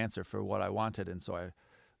definitive answer for what I wanted, and so I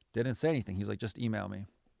didn't say anything. He's like, just email me.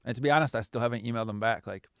 And to be honest, I still haven't emailed him back.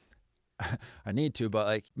 Like, I need to, but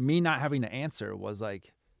like me not having to answer was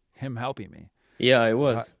like him helping me. Yeah, it So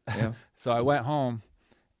was. Yeah. so I went home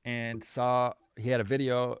and saw he had a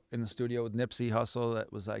video in the studio with Nipsey Hussle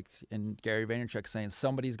that was like, and Gary Vaynerchuk saying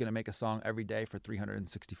somebody's going to make a song every day for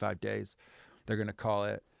 365 days. They're going to call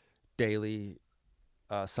it daily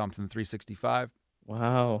something 365.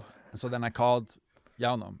 Wow. And so then I called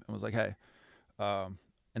Yelnam and was like, hey.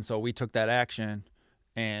 And so we took that action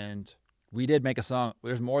and we did make a song.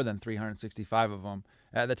 There's more than 365 of them.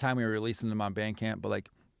 At the time we were releasing them on Bandcamp, but like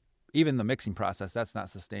even the mixing process, that's not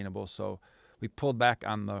sustainable. So we pulled back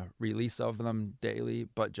on the release of them daily,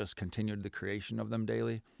 but just continued the creation of them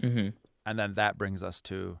daily. Mm-hmm. And then that brings us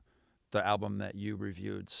to the album that you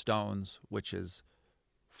reviewed, Stones, which is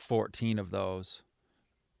 14 of those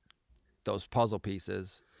puzzle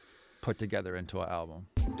pieces put together into an album.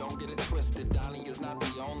 Don't get it twisted, Donnie is not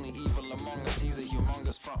the only evil among us. He's a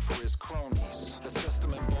humongous front for his cronies. The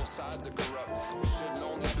system and both sides are corrupt. There shouldn't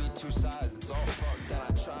only be two sides, it's all fucked. And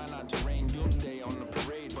I try not to rain doomsday on the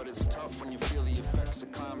parade, but it's tough when you feel the effects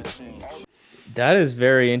of climate change. That is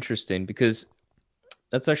very interesting because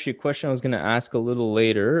that's actually a question I was going to ask a little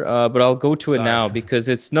later, but I'll go to it now because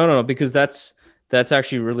it's no, because that's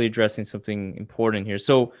actually really addressing something important here.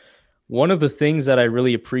 So one of the things that I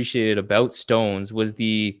really appreciated about Stones was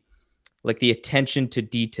the attention to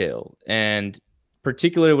detail, and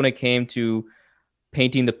particularly when it came to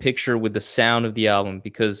painting the picture with the sound of the album,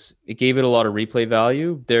 because it gave it a lot of replay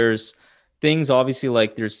value. There's things obviously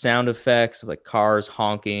like there's sound effects like cars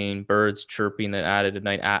honking, birds chirping that added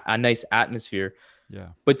a nice atmosphere. Yeah.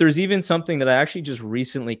 But there's even something that I actually just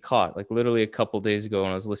recently caught, like literally a couple days ago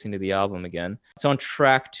when I was listening to the album again. It's on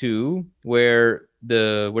track 2 where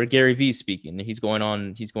Gary V's speaking. He's going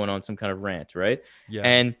on some kind of rant, right? Yeah.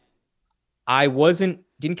 And I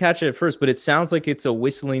didn't catch it at first, but it sounds like it's a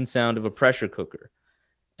whistling sound of a pressure cooker.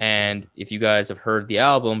 And if you guys have heard the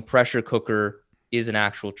album, Pressure Cooker is an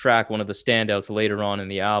actual track, one of the standouts later on in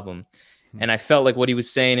the album. And I felt like what he was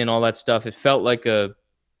saying and all that stuff, it felt like a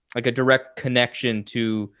direct connection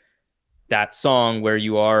to that song where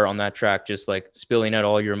you are on that track, just like spilling out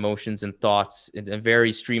all your emotions and thoughts in a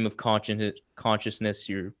very stream of consciousness.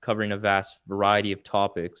 You're covering a vast variety of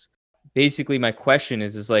topics. Basically, my question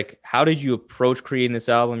is like, how did you approach creating this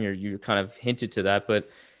album? You kind of hinted to that, but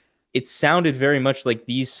it sounded very much like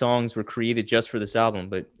these songs were created just for this album,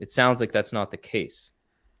 but it sounds like that's not the case.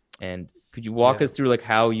 And could you walk us through like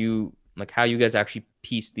how you guys actually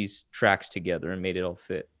pieced these tracks together and made it all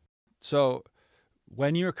fit? So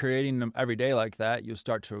when you're creating them every day like that, you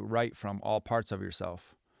start to write from all parts of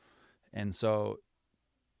yourself. And so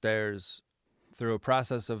there's through a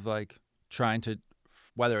process of like trying to,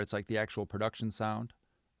 whether it's like the actual production sound,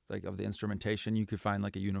 like of the instrumentation, you could find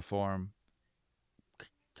like a uniform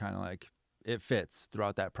kind of like it fits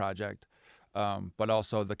throughout that project. But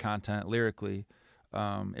also the content lyrically,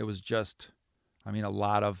 it was just, a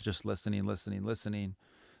lot of just listening.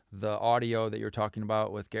 The audio that you're talking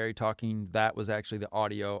about with Gary talking, that was actually the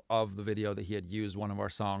audio of the video that he had used one of our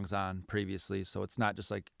songs on previously. So it's not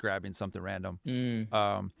just like grabbing something random.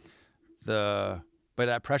 But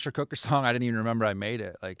that pressure cooker song, I didn't even remember I made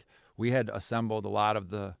it. Like we had assembled a lot of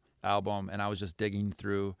the album and I was just digging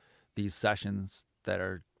through these sessions that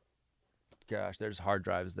are, gosh, there's hard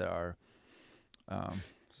drives that are,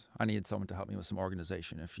 I need someone to help me with some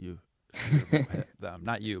organization if you hit them.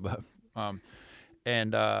 Not you, but,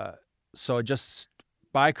 so just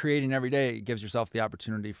by creating every day, it gives yourself the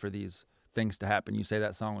opportunity for these things to happen. You say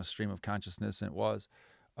that song was stream of consciousness, and it was.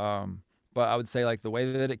 But I would say like the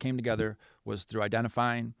way that it came together was through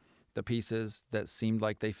identifying the pieces that seemed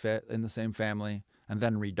like they fit in the same family, and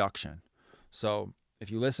then reduction. So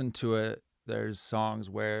if you listen to it, there's songs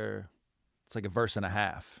where it's like a verse and a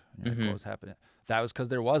half. What was happening? That was because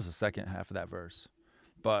there was a second half of that verse.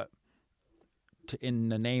 But in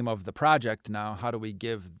the name of the project now, how do we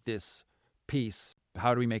give this piece,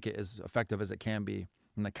 how do we make it as effective as it can be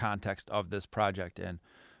in the context of this project? And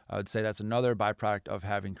I would say that's another byproduct of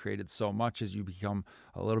having created so much is you become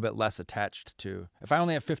a little bit less attached to, if I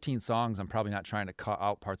only have 15 songs, I'm probably not trying to cut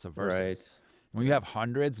out parts of verses. Right. When you have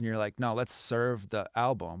hundreds and you're like, no, let's serve the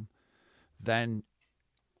album, then,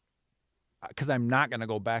 because I'm not going to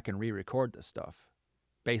go back and re-record this stuff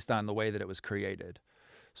based on the way that it was created.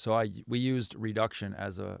 So we used reduction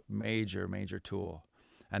as a major tool.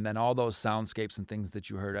 And then all those soundscapes and things that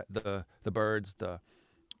you heard, the birds, the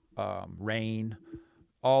rain,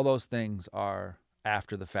 all those things are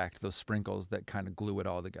after the fact, those sprinkles that kind of glue it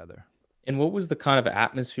all together. And what was the kind of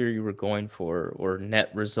atmosphere you were going for, or net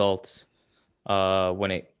result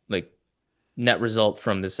net result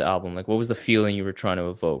from this album? Like what was the feeling you were trying to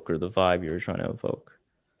evoke, or the vibe you were trying to evoke?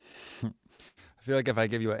 I feel like if I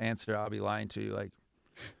give you an answer, I'll be lying to you. Like,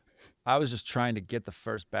 I was just trying to get the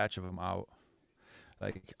first batch of them out.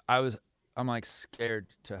 Like, I'm like scared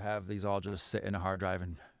to have these all just sit in a hard drive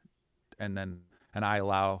and then, and I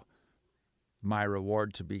allow my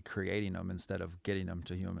reward to be creating them instead of getting them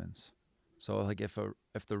to humans. So like if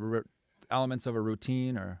the elements of a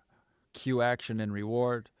routine or cue action and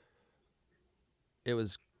reward, it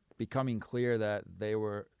was becoming clear that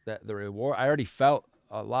that the reward, I already felt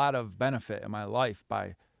a lot of benefit in my life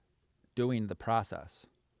by doing the process.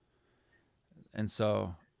 And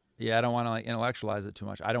so, yeah, I don't want to like intellectualize it too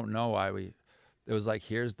much. I don't know why it was like,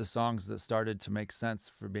 here's the songs that started to make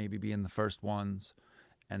sense for maybe being the first ones.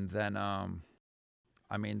 And then, I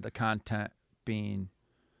mean, the content being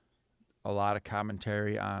a lot of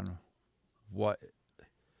commentary on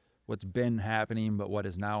what's been happening, but what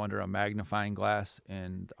is now under a magnifying glass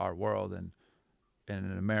in our world and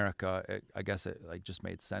in America. I guess it like just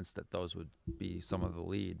made sense that those would be some of the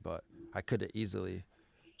lead, but I could have easily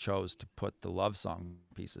chose to put the love song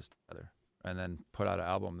pieces together and then put out an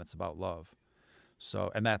album that's about love.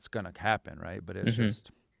 So, and that's gonna happen, right? But it's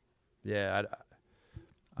just, yeah,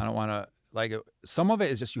 I don't want to like it, some of it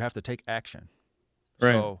is just you have to take action.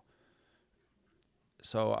 Right.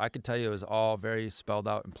 So I could tell you it was all very spelled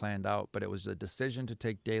out and planned out, but it was a decision to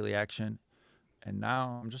take daily action. And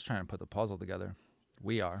now I'm just trying to put the puzzle together.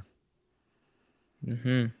 We are.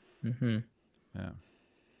 Yeah.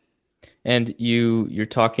 And you're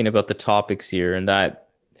talking about the topics here, and that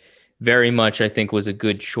very much I think was a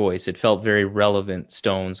good choice. It felt very relevant,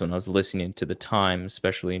 Stones, when I was listening to the time,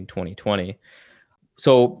 especially in 2020.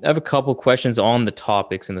 So I have a couple questions on the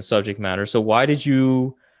topics and the subject matter. So why did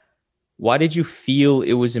you feel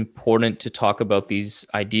it was important to talk about these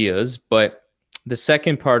ideas? But the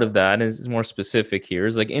second part of that is more specific here,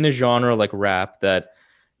 is like in a genre like rap that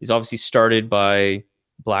is obviously started by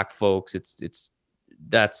Black folks. It's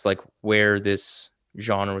that's like where this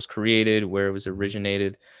genre was created, where it was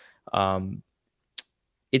originated. Um,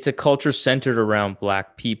 it's a culture centered around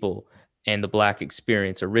Black people and the Black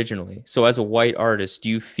experience originally. So as a white artist, do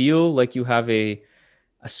you feel like you have a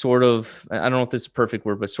sort of, I don't know if this is a perfect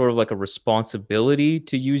word, but sort of like a responsibility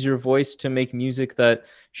to use your voice to make music that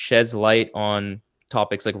sheds light on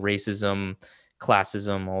topics like racism,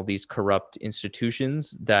 classism, all these corrupt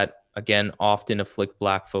institutions that again often afflict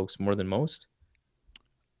Black folks more than most?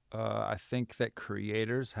 I think that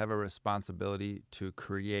creators have a responsibility to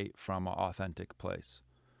create from an authentic place.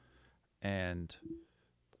 And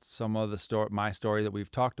some of my story that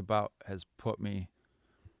we've talked about has put me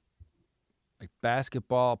like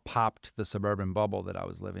basketball popped the suburban bubble that I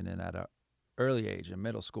was living in at a early age in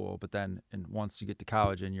middle school. But then, and once you get to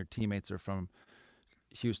college and your teammates are from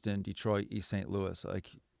Houston, Detroit, East St. Louis, like,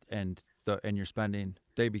 and you're spending,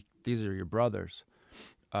 these are your brothers.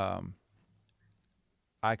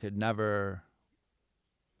 I could never,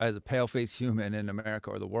 as a pale-faced human in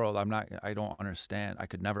America or the world, I don't understand. I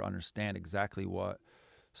could never understand exactly what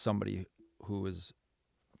somebody who is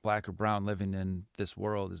Black or brown living in this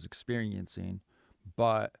world is experiencing.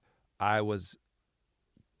 But I was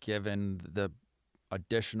given the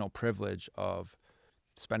additional privilege of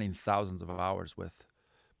spending thousands of hours with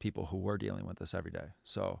people who were dealing with this every day.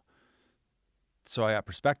 So I got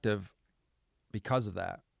perspective because of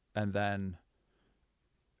that. And then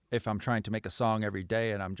if I'm trying to make a song every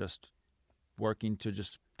day and I'm just working to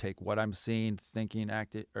just take what I'm seeing, thinking,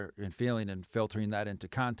 acting, and feeling and filtering that into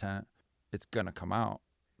content, it's going to come out,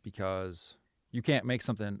 because you can't make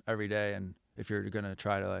something every day. And if you're going to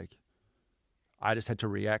try to like, I just had to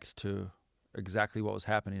react to exactly what was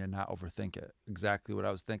happening and not overthink it. Exactly what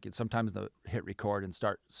I was thinking. Sometimes the hit record and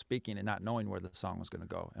start speaking and not knowing where the song was going to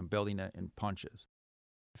go and building it in punches.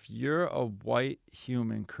 If you're a white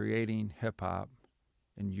human creating hip hop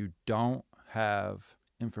and you don't have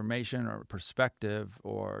information or perspective,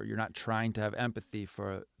 or you're not trying to have empathy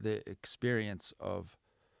for the experience of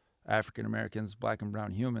African Americans, Black and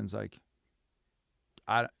brown humans, like,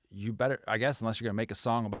 you better, I guess, unless you're going to make a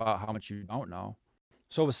song about how much you don't know.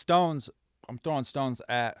 So with Stones, I'm throwing stones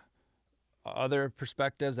at other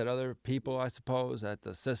perspectives, at other people, I suppose, at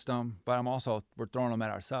the system, but we're throwing them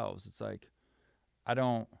at ourselves. It's like, I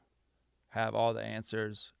don't have all the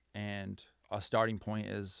answers, and a starting point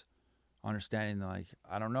is understanding that, like,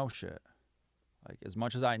 I don't know shit. Like, as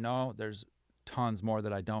much as I know, there's tons more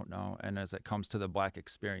that I don't know. And as it comes to the Black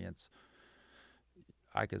experience,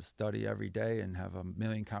 I could study every day and have a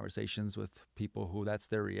million conversations with people who that's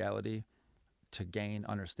their reality, to gain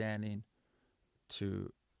understanding,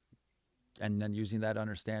 and then using that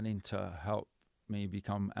understanding to help me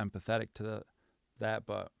become empathetic to that.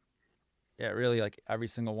 But yeah, really, like, every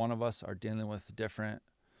single one of us are dealing with different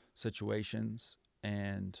situations.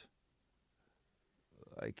 And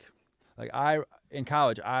like I in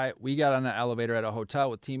college, we got on an elevator at a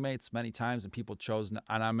hotel with teammates many times, and people chose,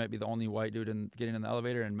 and I might be the only white dude in getting in the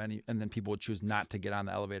elevator, and then people would choose not to get on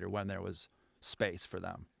the elevator when there was space for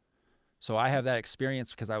them. So I have that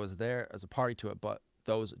experience because I was there as a party to it. But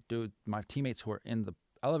my teammates who are in the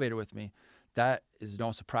elevator with me, that is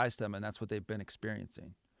no surprise to them, and that's what they've been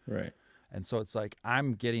experiencing. Right. And so it's like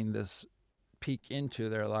I'm getting this peek into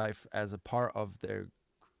their life as a part of their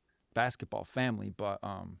basketball family, but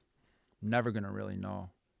never gonna really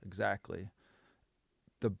know exactly.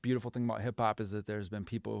 The beautiful thing about hip hop is that there's been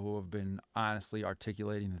people who have been honestly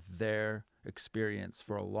articulating their experience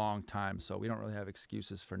for a long time, so we don't really have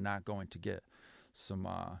excuses for not going to get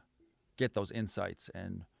those insights.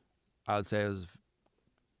 And I would say it was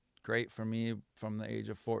great for me from the age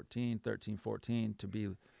of 13, 14 to be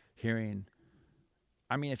hearing.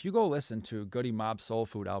 I mean, if you go listen to Goody Mob Soul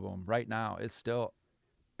Food album right now, it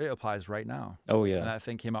applies right now. Oh yeah. And that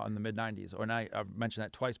thing came out in the mid 90s. I've mentioned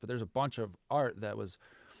that twice, but there's a bunch of art that was,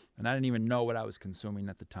 and I didn't even know what I was consuming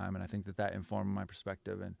at the time. And I think that informed my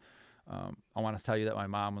perspective. And I want to tell you that my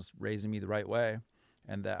mom was raising me the right way,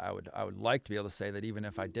 and that I would like to be able to say that even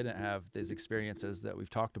if I didn't have these experiences that we've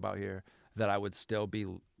talked about here, that I would still be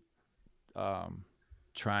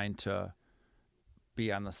trying to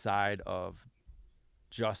be on the side of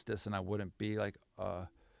justice, and I wouldn't be like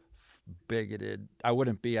bigoted. I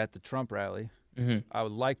wouldn't be at the Trump rally. Mm-hmm. I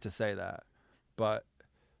would like to say that, but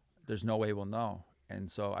there's no way we'll know.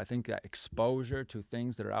 And so I think that exposure to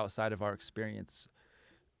things that are outside of our experience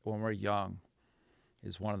when we're young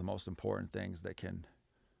is one of the most important things that can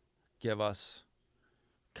give us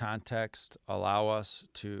context, allow us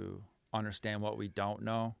to understand what we don't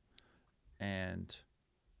know, and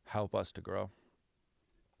help us to grow.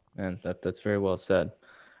 And that's very well said.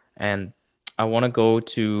 And I want to go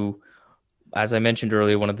to, as I mentioned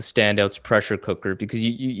earlier, one of the standouts, Pressure Cooker, because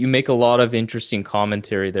you make a lot of interesting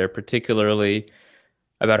commentary there, particularly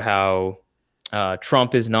about how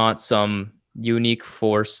Trump is not some unique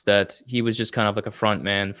force, that he was just kind of like a front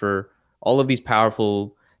man for all of these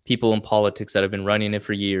powerful people in politics that have been running it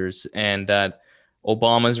for years, and that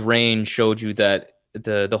Obama's reign showed you that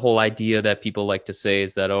the whole idea that people like to say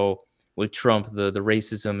is that, oh, with Trump, the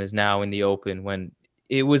racism is now in the open, when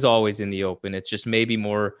it was always in the open. It's just maybe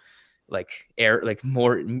more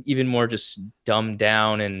more, even more just dumbed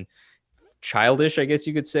down and childish, I guess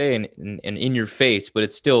you could say, and in your face, but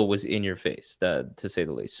it still was in your face, that, to say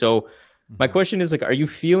the least. So my question is, like, are you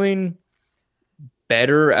feeling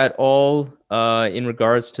better at all in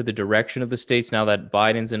regards to the direction of the states now that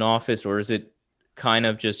Biden's in office, or is it kind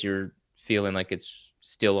of just you're feeling like it's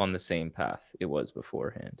still on the same path it was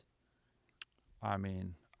beforehand? I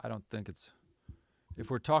mean, I don't think if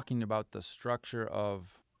we're talking about the structure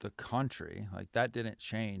of the country, like, that didn't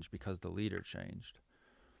change because the leader changed.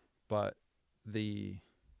 But I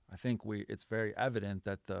think it's very evident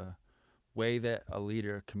that the way that a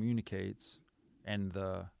leader communicates and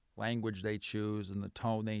the language they choose and the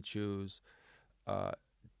tone they choose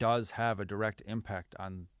does have a direct impact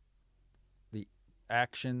on the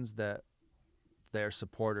actions that their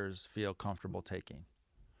supporters feel comfortable taking.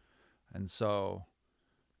 And so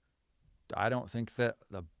I don't think that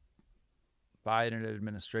the Biden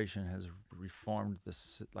administration has reformed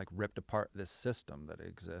this, like, ripped apart this system that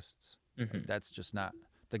exists. Mm-hmm. Like, that's just not,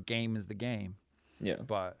 the game is the game. Yeah.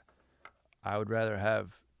 But I would rather have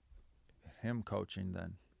him coaching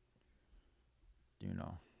than I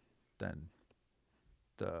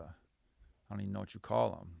don't even know what you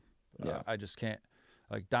call him. Yeah. I just can't,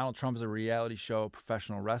 like, Donald Trump's a reality show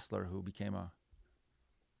professional wrestler who became a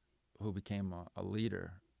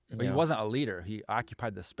leader. But he wasn't a leader. He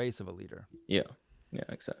occupied the space of a leader. Yeah. Yeah,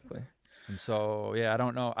 exactly. And so, yeah, I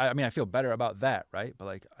don't know. I mean, I feel better about that, right? But,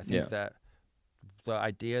 like, I think that the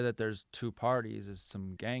idea that there's two parties is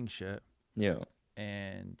some gang shit. Yeah.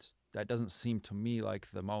 And that doesn't seem to me like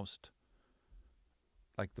the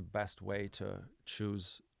best way to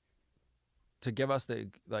choose, to give us the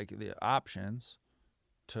options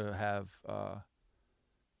to have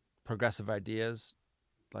progressive ideas,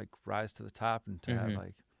 like, rise to the top, and to have,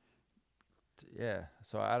 like,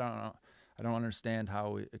 so I don't know. I don't understand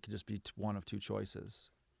how it could just be one of two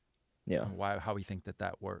choices. Yeah. And how we think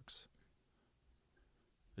that works.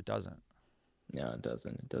 It doesn't. Yeah, it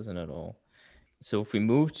doesn't. It doesn't at all. So if we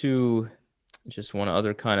move to just one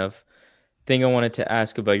other kind of thing I wanted to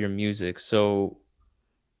ask about your music. So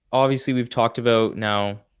obviously we've talked about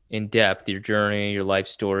now in depth your journey, your life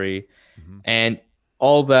story, and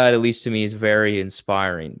all that, at least to me, is very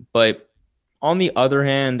inspiring. But on the other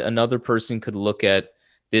hand, another person could look at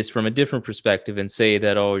this from a different perspective and say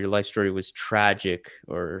that, oh, your life story was tragic,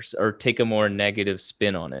 or take a more negative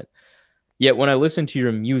spin on it. Yet when I listen to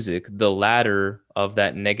your music, the latter of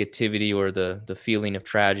that negativity or the feeling of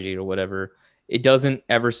tragedy or whatever, it doesn't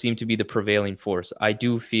ever seem to be the prevailing force. I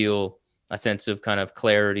do feel a sense of kind of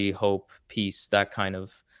clarity, hope, peace, that kind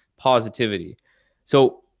of positivity.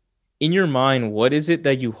 So in your mind, what is it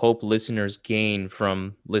that you hope listeners gain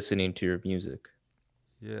from listening to your music?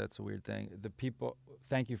 Yeah, that's a weird thing. The people,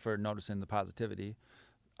 thank you for noticing the positivity.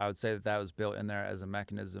 I would say that that was built in there as a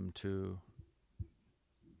mechanism to,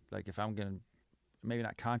 like, if I'm going to, maybe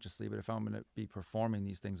not consciously, but if I'm going to be performing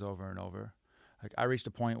these things over and over, like, I reached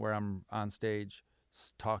a point where I'm on stage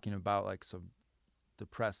talking about like some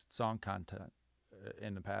depressed song content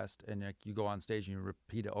in the past, and like, you go on stage and you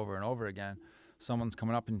repeat it over and over again. Someone's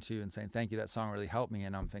coming up into you and saying, "Thank you, that song really helped me,"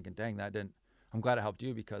 and I'm thinking, "Dang, that didn't." I'm glad it helped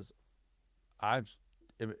you because I've,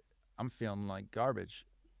 I'm feeling like garbage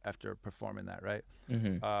after performing that, right?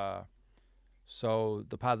 Mm-hmm. So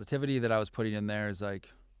the positivity that I was putting in there is like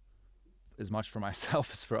as much for myself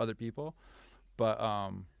as for other people. But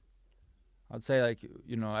I'd say, like,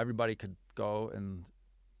 everybody could go and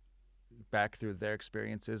back through their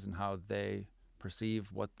experiences and how they perceive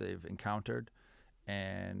what they've encountered,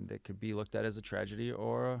 and it could be looked at as a tragedy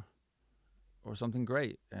or something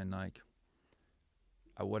great. And like,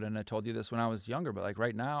 I wouldn't have told you this when I was younger, but like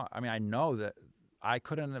right now, I mean, I know that I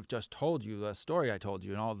couldn't have just told you the story I told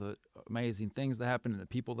you and all the amazing things that happened and the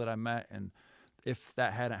people that I met, and if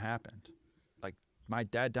that hadn't happened, like, my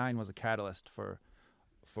dad dying was a catalyst for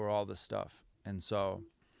all this stuff. And so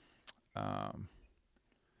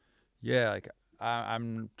yeah, like,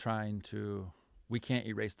 I'm trying to, we can't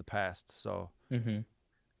erase the past, so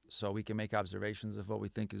Mm-hmm. we can make observations of what we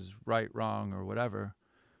think is right, wrong, or whatever,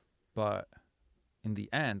 but in the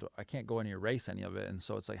end, I can't go and erase any of it. And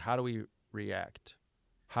so it's like, how do we react?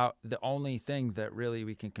 How, the only thing that really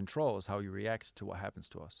we can control is how we react to what happens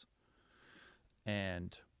to us.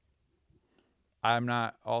 And I'm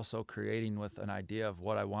not also creating with an idea of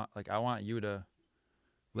what I want. Like, I want you to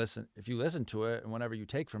listen. If you listen to it and whatever you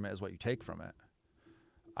take from it is what you take from it.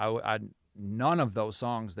 None of those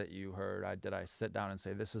songs that you heard, did I sit down and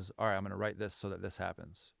say, this is, all right, I'm going to write this so that this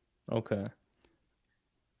happens. Okay.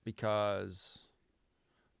 Because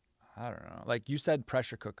I don't know. Like you said,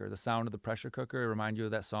 pressure cooker, the sound of the pressure cooker remind you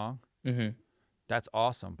of that song. Mm-hmm. That's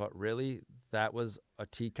awesome. But really, that was a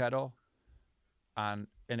tea kettle on,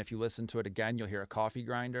 and if you listen to it again, you'll hear a coffee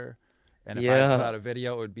grinder. And if I put out a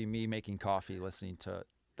video, it would be me making coffee, listening to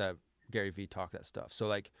that Gary Vee talk that stuff. So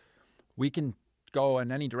like, we can go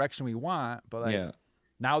in any direction we want, but like,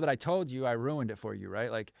 now that I told you, I ruined it for you,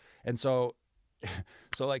 right? Like, and so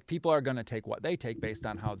like, people are going to take what they take based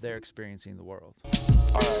on how they're experiencing the world.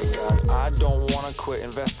 Alright, God, I don't want to quit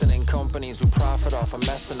investing in companies who profit off of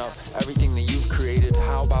messing up everything that you've created.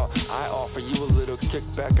 How about I offer you a little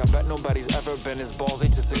kickback? I bet nobody's ever been as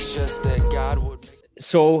ballsy to suggest that God would make...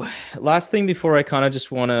 So last thing before I kind of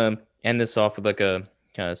just want to end this off with like a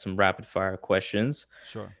kind of some rapid fire questions.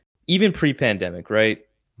 Sure. Even pre-pandemic, right?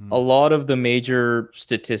 A lot of the major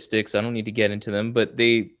statistics, I don't need to get into them, but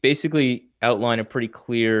they basically outline a pretty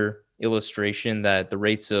clear illustration that the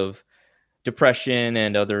rates of depression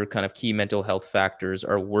and other kind of key mental health factors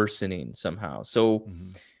are worsening somehow. So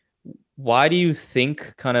why do you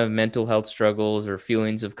think kind of mental health struggles or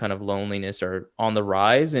feelings of kind of loneliness are on the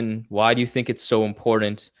rise? And why do you think it's so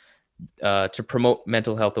important to promote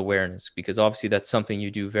mental health awareness? Because obviously that's something you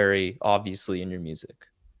do very obviously in your music.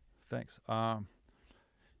 Thanks.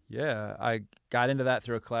 Yeah, I got into that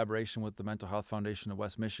through a collaboration with the Mental Health Foundation of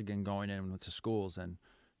West Michigan, going into schools and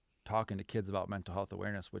talking to kids about mental health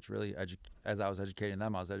awareness, which really, as I was educating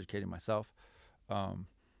them, I was educating myself.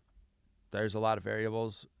 There's a lot of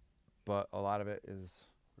variables, but a lot of it is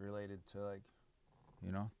related to, like,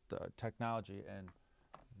 the technology and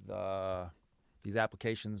these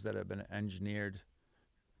applications that have been engineered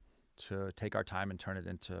to take our time and turn it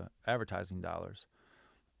into advertising dollars.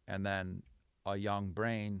 And then a young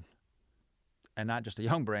brain, and not just a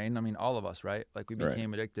young brain, I mean, all of us, right? Like, we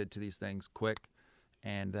became addicted to these things quick,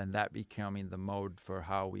 and then that becoming the mode for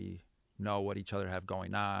how we know what each other have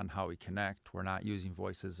going on, how we connect. We're not using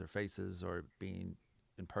voices or faces or being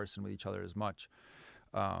in person with each other as much.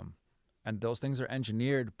 And those things are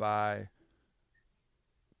engineered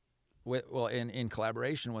in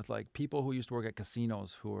collaboration with, like, people who used to work at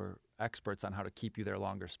casinos who are experts on how to keep you there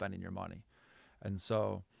longer spending your money. And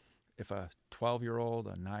so if a 12-year-old,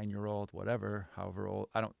 a 9-year-old, whatever, however old,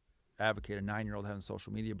 I don't advocate a 9-year-old having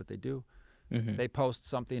social media, but they do. They post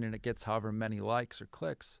something and it gets however many likes or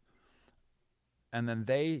clicks, and then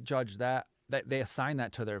they judge that, they assign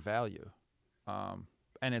that to their value.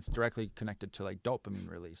 and it's directly connected to like dopamine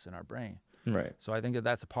release in our brain. Right. So I think that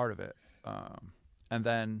that's a part of it. And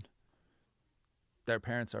then their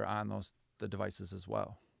parents are on the devices as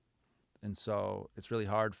well, and so it's really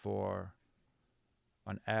hard for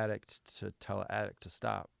an addict to tell an addict to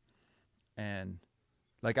stop. And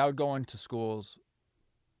like I would go into schools.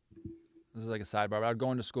 This is like a sidebar. But I would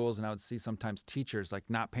go into schools and I would see sometimes teachers like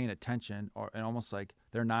not paying attention, and almost like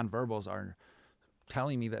their nonverbals are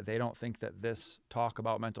telling me that they don't think that this talk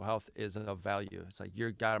about mental health is of value. It's like,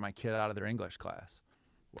 you're got my kid out of their English class.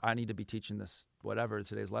 I need to be teaching this, whatever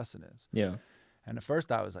today's lesson is. Yeah. And at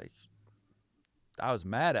first I was like, I was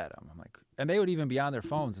mad at them. I'm like, and they would even be on their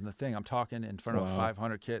phones in the thing. I'm talking in front of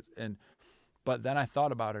 500 kids. But then I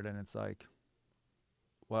thought about it, and it's like,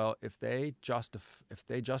 well, if they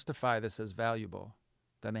justify this as valuable,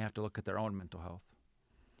 then they have to look at their own mental health.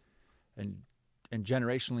 And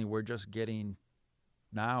generationally, we're just getting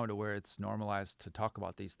now to where it's normalized to talk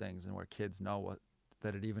about these things, and where kids know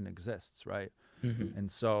that it even exists, right? Mm-hmm.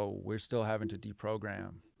 And so we're still having to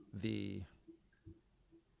deprogram the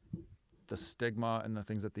stigma and the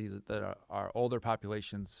things that our older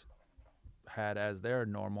populations had as their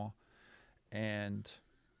normal. And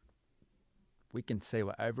we can say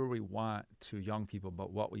whatever we want to young people,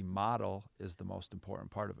 but what we model is the most important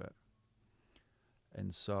part of it.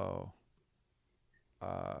 And so,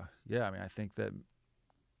 yeah, I mean, I think that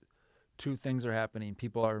two things are happening.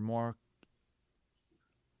 People are more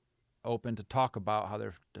open to talk about how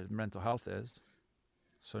their mental health is.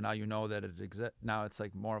 So now you know that it exists. Now it's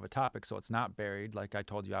like more of a topic, so it's not buried like I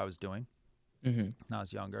told you I was doing when I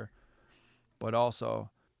was younger. But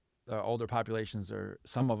also, older populations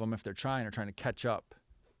some of them, if they're trying, are trying to catch up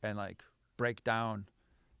and like break down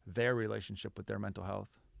their relationship with their mental health,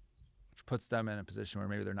 which puts them in a position where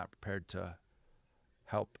maybe they're not prepared to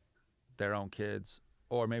help their own kids,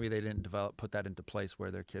 or maybe they didn't put that into place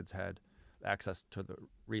where their kids had access to the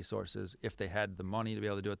resources. If they had the money to be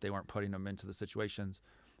able to do it, they weren't putting them into the situations.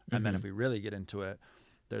 And then if we really get into it,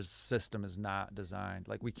 their system is not designed.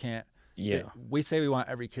 Like we can't, we say we want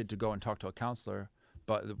every kid to go and talk to a counselor,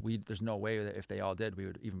 but there's no way that if they all did, we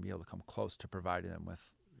would even be able to come close to providing them with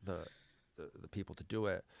the people to do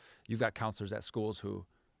it. You've got counselors at schools who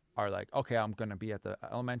are like, okay, I'm going to be at the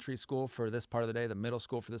elementary school for this part of the day, the middle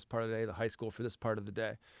school for this part of the day, the high school for this part of the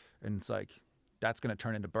day. And it's like, that's going to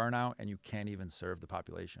turn into burnout, and you can't even serve the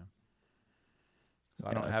population. So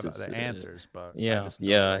I don't have the answers, but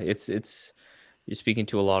it's you're speaking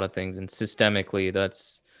to a lot of things, and systemically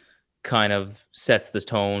that's kind of sets the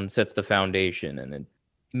tone, sets the foundation, and it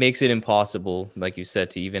makes it impossible, like you said,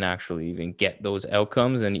 to even get those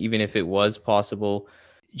outcomes. And even if it was possible,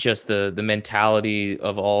 just the mentality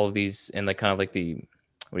of all of these, and like kind of like the,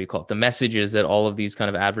 what do you call it, the messages that all of these kind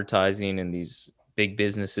of advertising and these big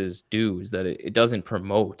businesses do, is that it doesn't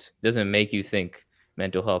doesn't make you think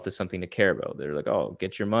mental health is something to care about. They're like, oh,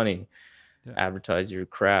 get your money, advertise your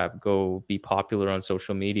crap, go be popular on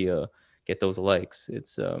social media, get those likes.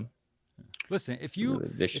 It's listen, if you really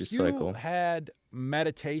vicious cycle. Had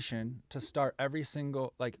meditation to start every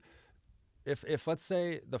single, like if let's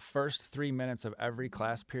say the first 3 minutes of every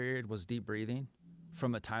class period was deep breathing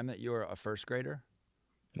from the time that you were a first grader,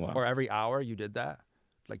 or every hour you did that,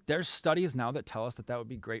 like there's studies now that tell us that would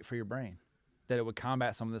be great for your brain, that it would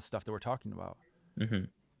combat some of this stuff that we're talking about.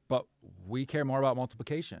 But we care more about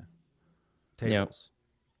multiplication tables.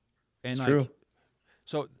 And it's true.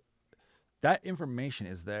 So that information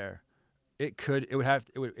is there. It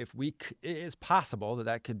is possible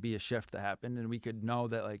that could be a shift that happened, and we could know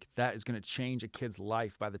that like that is going to change a kid's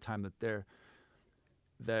life by the time that they're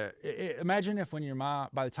imagine if when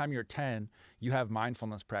by the time you're 10, you have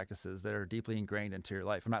mindfulness practices that are deeply ingrained into your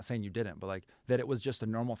life. I'm not saying you didn't, but like that it was just a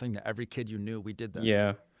normal thing that every kid you knew, we did this.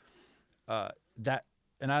 Yeah.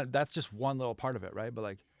 That's just one little part of it, right? But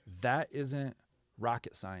like that isn't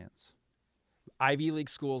rocket science. Ivy League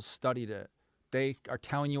schools studied it. They are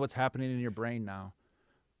telling you what's happening in your brain now.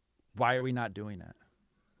 Why are we not doing it?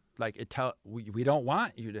 Like we don't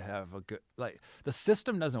want you to have a good, like the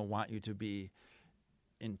system doesn't want you to be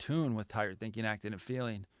in tune with how you're thinking, acting, and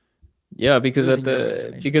feeling. Yeah, because at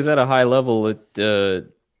a high level,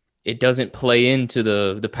 it doesn't play into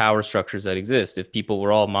the power structures that exist. If people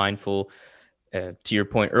were all mindful, to your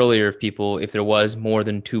point earlier, if there was more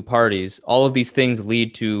than two parties, all of these things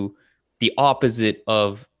lead to the opposite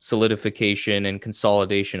of solidification and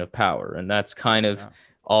consolidation of power. And that's kind of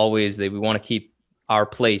always we want to keep our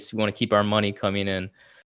place. We want to keep our money coming in.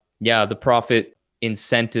 Yeah, the profit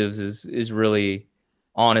incentives is really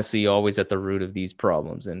honestly always at the root of these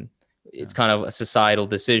problems. And it's kind of a societal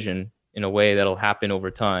decision in a way that'll happen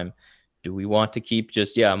over time. Do we want to keep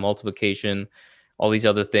just multiplication all these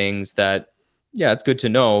other things that, yeah, it's good to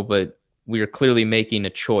know, but we are clearly making a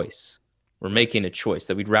choice. We're making a choice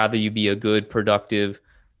that we'd rather you be a good, productive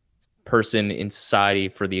person in society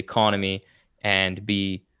for the economy and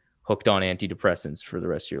be hooked on antidepressants for the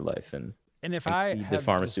rest of your life And if and I feed the have this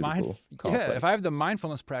pharmaceutical if I complex. have the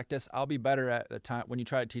mindfulness practice, I'll be better at the time when you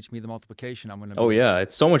try to teach me the multiplication. I'm going to Oh be yeah,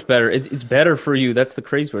 it's so much better. It's better for you. That's the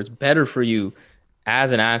crazy part. It's better for you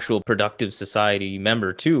as an actual productive society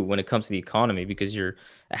member too when it comes to the economy because you're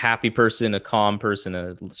a happy person, a calm person,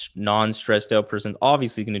 a non-stressed out person.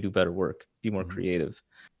 Obviously, going to do better work, be more Mhm. creative.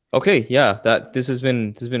 Okay, yeah, that this has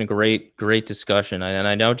been a great discussion, and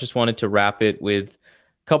I now just wanted to wrap it with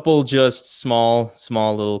a couple just small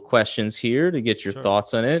little questions here to get your Sure.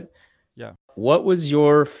 thoughts on it. Yeah. What was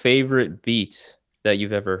your favorite beat that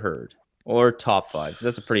you've ever heard, or top five? Because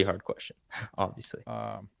that's a pretty hard question, obviously.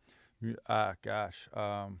 Um, gosh.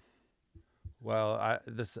 Well,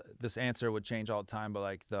 this answer would change all the time, but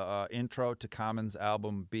like the intro to Common's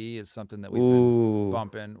album B is something that we've been Ooh,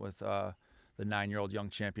 bumping with the 9-year-old young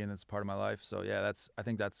champion that's part of my life. So yeah, I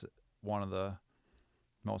think that's one of the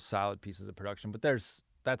most solid pieces of production. But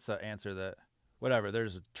that's an answer that whatever.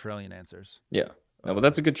 There's a trillion answers. yeah. No, but Uh,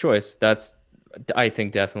 that's a good choice. That's, I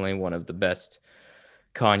think, definitely one of the best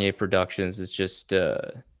Kanye productions. It's just,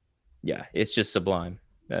 yeah, it's just sublime.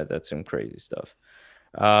 That's some crazy stuff.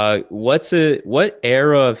 What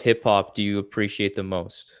era of hip hop do you appreciate the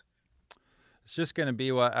most? it's just gonna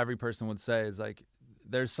be what every person would say is like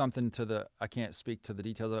there's something to the I can't speak to the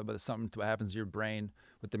details of it, but there's something to what happens to your brain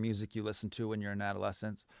with the music you listen to when you're in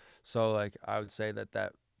adolescence. So like I would say that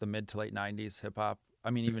the mid to late '90s hip hop,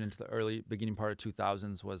 I mean even into the early beginning part of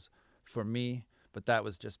 2000s was for me, but that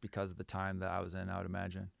was just because of the time that I was in. I would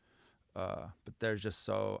imagine. But there's just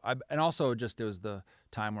and also just it was the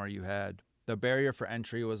time where you had the barrier for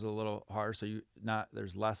entry was a little hard, so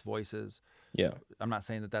there's less voices. Yeah, I'm not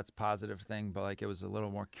saying that that's a positive thing, but like it was a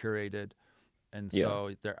little more curated, and yeah,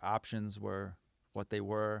 so their options were what they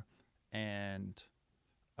were, and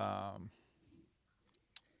um,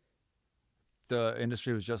 the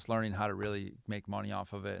industry was just learning how to really make money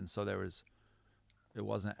off of it, and so it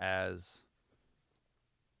wasn't as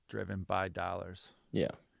driven by dollars.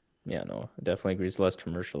 yeah, yeah. No, I definitely agree. It's less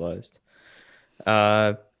commercialized.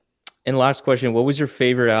 Uh, and last question: what was your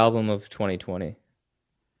favorite album of 2020?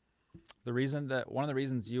 One of the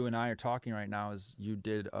reasons you and I are talking right now is you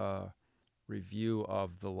did a review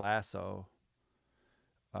of The Lasso.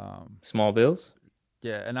 Small Bills?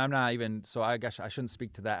 Yeah, and I'm not even so I guess I shouldn't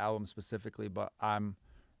speak to that album specifically, but I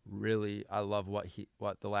love what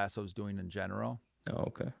The Lasso's doing in general,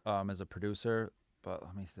 Oh, okay. as a producer. But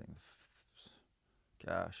let me think.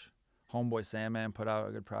 Gosh, Homeboy Sandman put out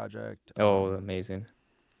a good project. Oh, amazing.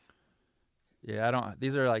 Yeah, I don't.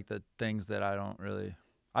 These are like the things that I don't really.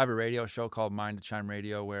 I have a radio show called Mind to Chyme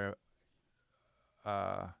Radio where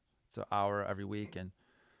uh, it's an hour every week, and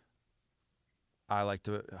I like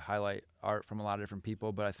to highlight art from a lot of different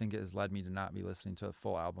people. But I think it has led me to not be listening to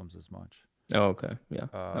full albums as much. Oh, okay. Yeah.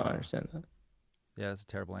 No, I Uh, understand that. yeah, that's a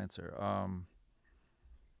terrible answer.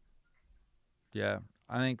 Yeah,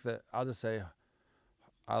 I think that I'll just say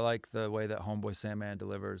I like the way that Homeboy Sandman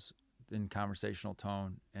delivers in conversational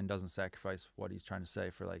tone and doesn't sacrifice what he's trying to say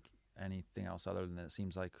for like anything else other than it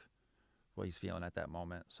seems like what he's feeling at that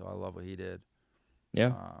moment. So I love what he did.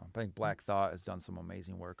 Yeah. I think Black Thought has done some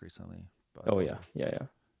amazing work recently. But Oh, those yeah. are, Yeah,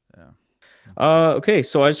 yeah. yeah. Okay,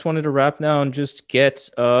 so I just wanted to wrap now and just get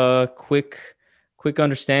a quick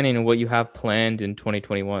understanding of what you have planned in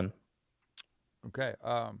 2021. Okay.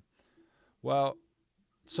 Well,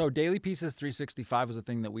 so Daily Pieces 365 was a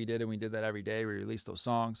thing that we did, and we did that every day. We released those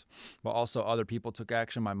songs, but also other people took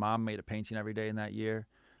action. My mom made a painting every day in that year,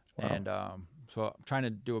 Wow. and so I'm trying to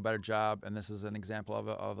do a better job. And this is an example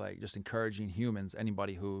of like just encouraging humans,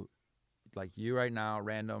 anybody who, like you right now,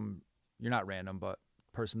 random. You're not random, but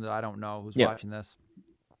person that I don't know who's Yeah. watching this,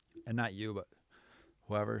 and not you, but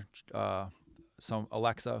whoever, some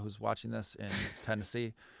Alexa who's watching this in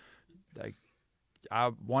Tennessee, like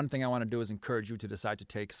one thing I want to do is encourage you to decide to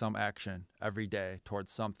take some action every day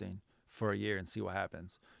towards something for a year and see what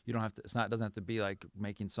happens. You don't have to. It doesn't have to be like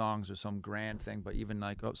making songs or some grand thing, but even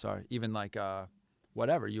like even like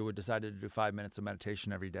whatever you would decide to do 5 minutes of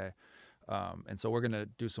meditation every day. And so we're gonna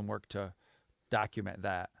do some work to document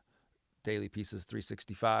that. Daily Pieces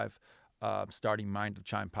 365, starting Mind of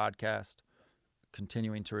Chime podcast,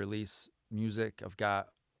 continuing to release music.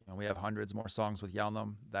 We have hundreds more songs with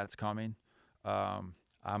Yelnam. That's coming.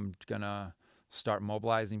 I'm gonna start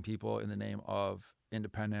mobilizing people in the name of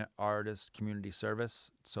independent artist community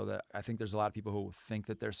service, so that I think there's a lot of people who think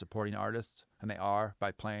that they're supporting artists, and they are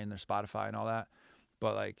by playing their Spotify and all that.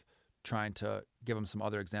 But like trying to give them some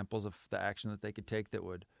other examples of the action that they could take that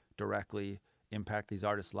would directly impact these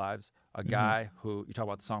artists' lives. A guy who, you talk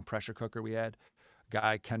about the song Pressure Cooker we had,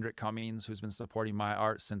 guy Kendrick Cummings, who's been supporting my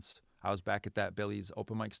art since I was back at that Billy's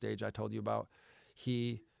open mic stage I told you about.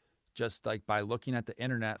 He just like by looking at the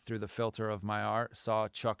internet through the filter of my art, saw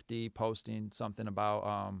Chuck D posting something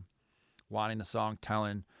about wanting a song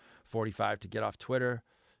telling 45 to get off Twitter.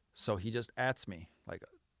 So he just ats me like,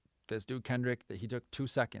 this dude Kendrick, that he took 2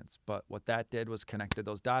 seconds, but what that did was connected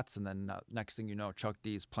those dots, and then next thing you know, Chuck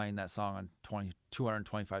D is playing that song on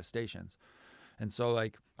 225 stations. And so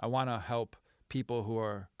like I want to help people who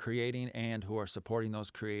are creating and who are supporting those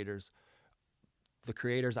creators. The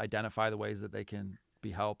creators identify the ways that they can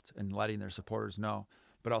be helped and letting their supporters know,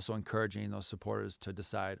 but also encouraging those supporters to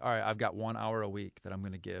decide, all right, I've got 1 hour a week that I'm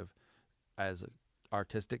going to give as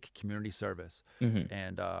artistic community service.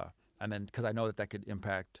 And then because I know that could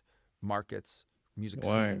impact markets, music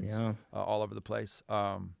scenes, all over the place.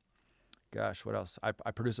 Gosh, what else? I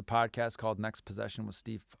produce a podcast called Next Possession with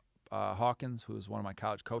Steve Hawkins, who's one of my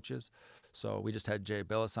college coaches. So we just had Jay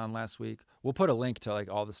Billis on last week. We'll put a link to like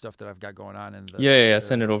all the stuff that I've got going on. In the,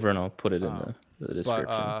 Send it over and I'll put it in the description.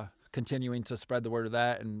 But continuing to spread the word of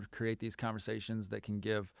that and create these conversations that can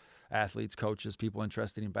give athletes, coaches, people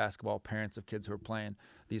interested in basketball, parents of kids who are playing,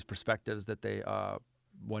 these perspectives that they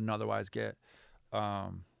wouldn't otherwise get.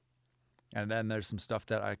 And then there's some stuff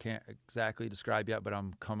that I can't exactly describe yet, but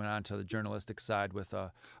I'm coming on to the journalistic side with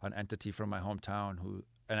an entity from my hometown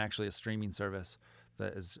and actually a streaming service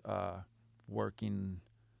that is working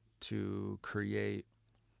to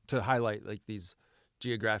highlight like these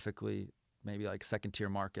geographically, maybe like second tier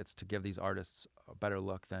markets to give these artists a better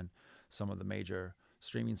look than some of the major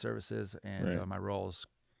streaming services. And my role's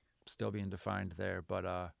still being defined there.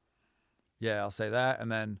 But yeah, I'll say that. And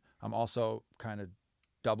then I'm also kind of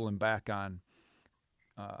doubling back on,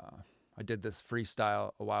 I did this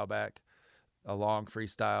freestyle a while back, a long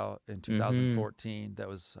freestyle in 2014 that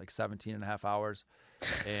was like 17 and a half hours.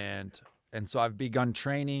 And so I've begun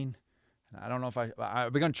training. I don't know if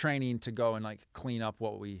I've begun training to go and like clean up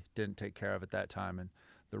what we didn't take care of at that time. And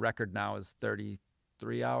the record now is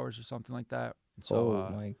 33 hours or something like that. So,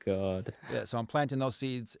 oh my God. Yeah. So I'm planting those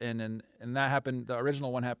seeds, and that happened. The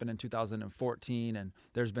original one happened in 2014, and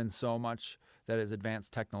there's been so much that is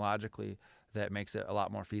advanced technologically that makes it a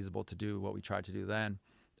lot more feasible to do what we tried to do then.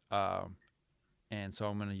 And so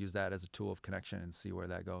I'm going to use that as a tool of connection and see where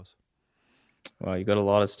that goes. Wow, you got a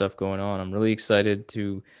lot of stuff going on. I'm really excited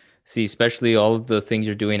to see, especially all of the things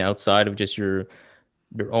you're doing outside of just your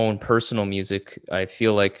own personal music. I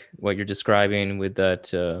feel like what you're describing with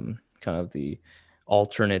that kind of the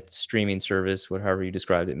alternate streaming service, however you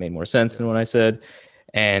described it, made more sense than what I said.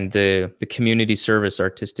 And the community service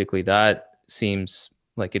artistically, that seems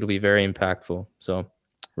like it'll be very impactful. So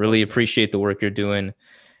really appreciate the work you're doing.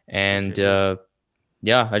 And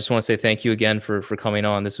yeah, I just want to say thank you again for coming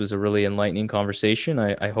on. This was a really enlightening conversation.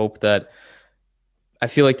 I hope that, I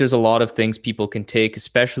feel like there's a lot of things people can take,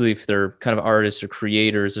 especially if they're kind of artists or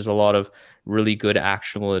creators. There's a lot of really good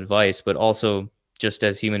actionable advice, but also just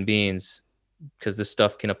as human beings, because this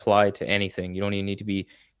stuff can apply to anything. You don't even need to be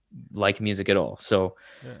like music at all. So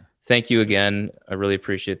thank you again. I really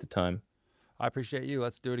appreciate the time. I appreciate you.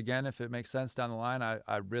 Let's do it again if it makes sense down the line.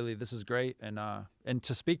 I really, this was great. And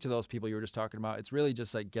to speak to those people you were just talking about, it's really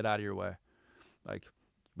just like, get out of your way. Like,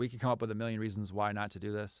 we could come up with a million reasons why not to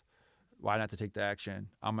do this, why not to take the action.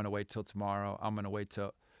 I'm going to wait till tomorrow. I'm going to wait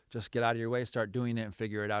till, just get out of your way, start doing it and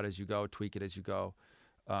figure it out as you go, tweak it as you go.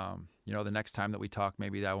 The next time that we talk,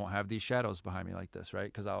 maybe I won't have these shadows behind me like this,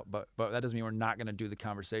 right? But that doesn't mean we're not going to do the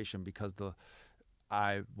conversation, because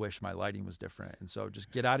I wish my lighting was different. And so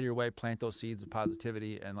just get out of your way, plant those seeds of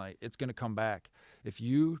positivity, and like, it's going to come back. If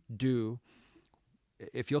you'll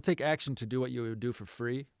take action to do what you would do for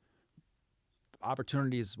free,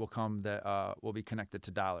 opportunities will come that will be connected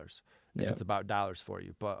to dollars, if it's about dollars for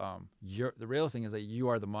you. But the real thing is that you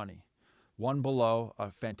are the money. One Below, a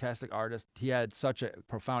fantastic artist, he had such a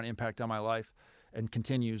profound impact on my life and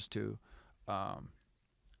continues to.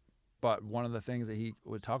 But one of the things that he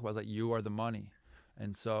would talk about is like, you are the money.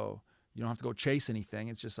 And so you don't have to go chase anything.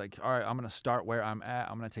 It's just like, all right, I'm going to start where I'm at.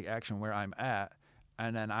 I'm going to take action where I'm at.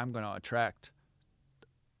 And then I'm going to attract,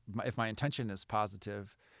 if my intention is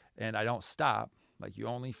positive and I don't stop, like, you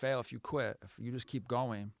only fail if you quit. If you just keep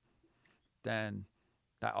going, then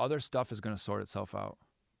that other stuff is going to sort itself out.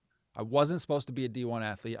 I wasn't supposed to be a D1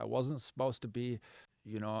 athlete. I wasn't supposed to be,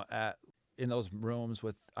 in those rooms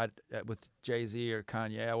with Jay-Z or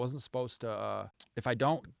Kanye. I wasn't supposed to, if I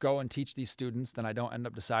don't go and teach these students, then I don't end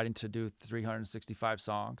up deciding to do 365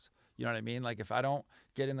 songs. You know what I mean? Like, if I don't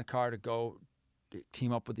get in the car to go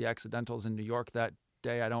team up with the Accidentals in New York that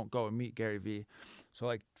day. I don't go and meet Gary Vee. So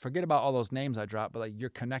like, forget about all those names I dropped, but like, you're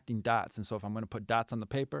connecting dots. And so if I'm going to put dots on the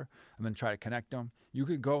paper and then try to connect them, you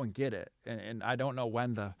could go and get it. And I don't know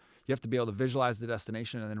when you have to be able to visualize the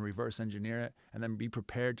destination and then reverse engineer it and then be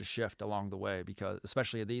prepared to shift along the way, because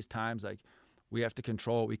especially at these times, like, we have to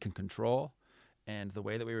control what we can control. And the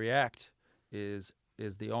way that we react is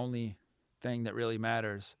the only thing that really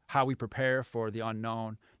matters. How we prepare for the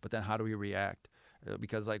unknown, but then how do we react?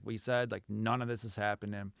 Because like we said, like, none of this is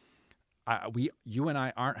happening. You and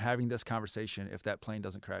I aren't having this conversation if that plane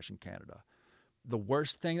doesn't crash in Canada. The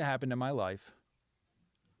worst thing that happened in my life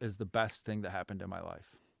is the best thing that happened in my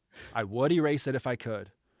life. I would erase it if I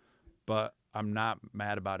could, but I'm not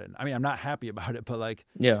mad about it. I mean, I'm not happy about it, but like,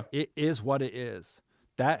 Yeah. it is what it is.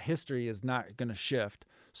 That history is not going to shift.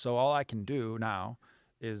 So all I can do now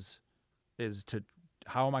is to,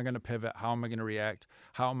 how am I going to pivot? How am I going to react?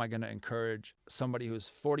 How am I going to encourage somebody who's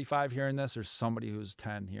 45 hearing this or somebody who's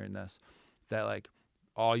 10 hearing this, that like,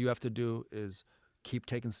 all you have to do is keep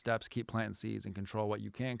taking steps, keep planting seeds, and control what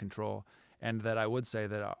you can control. And that I would say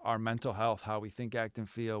that our mental health, how we think, act, and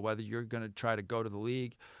feel, whether you're going to try to go to the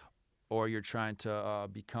league or you're trying to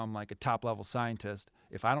become like a top-level scientist,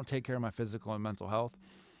 if I don't take care of my physical and mental health,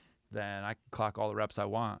 then I can clock all the reps I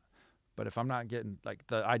want. But if I'm not getting, like,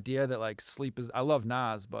 the idea that like sleep is, I love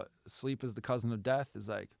Nas, but sleep is the cousin of death is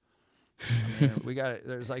like, I mean, we got it.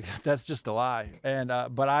 There's like, that's just a lie. And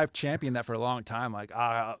but I've championed that for a long time. Like,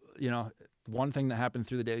 one thing that happened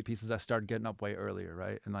through the daily piece is I started getting up way earlier,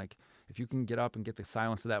 right? And like, if you can get up and get the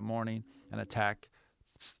silence of that morning and attack,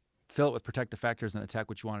 fill it with protective factors and attack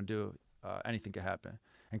what you want to do, anything could happen.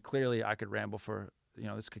 And clearly I could ramble for,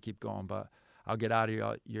 this could keep going, but I'll get out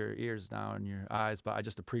of your ears now and your eyes. But I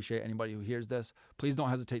just appreciate anybody who hears this. Please don't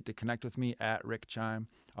hesitate to connect with me at Rick Chyme,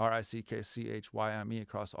 RickChyme,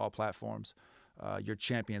 across all platforms. You're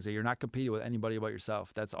champions. You're not competing with anybody but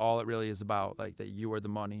yourself. That's all it really is about, like, that you are the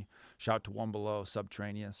money. Shout out to One Below,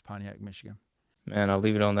 Subterraneous, Pontiac, Michigan. Man, I'll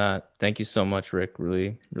leave it on that. Thank you so much, Rick.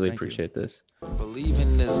 Really appreciate this.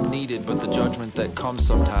 Believing is needed, but the judgment that comes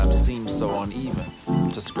sometimes seems so uneven.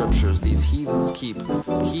 To scriptures, these heathens keep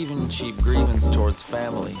heaving cheap grievance towards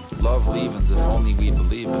family. Love leavings, if only we'd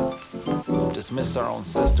believe it. Dismiss our own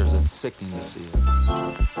sisters, it's sickening to see it.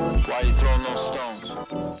 Why you throwing those stones?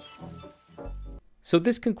 So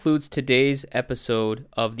this concludes today's episode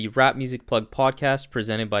of the Rap Music Plug podcast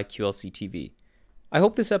presented by QLC TV. I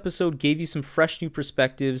hope this episode gave you some fresh new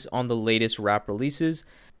perspectives on the latest rap releases,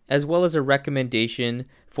 as well as a recommendation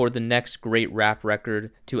for the next great rap record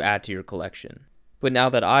to add to your collection. But now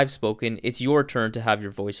that I've spoken, it's your turn to have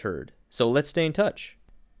your voice heard. So let's stay in touch.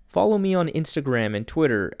 Follow me on Instagram and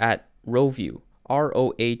Twitter at Rohview,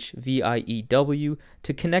 ROHVIEW,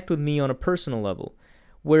 to connect with me on a personal level,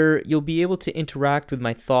 where you'll be able to interact with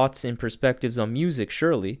my thoughts and perspectives on music,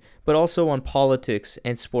 surely, but also on politics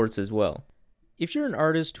and sports as well. If you're an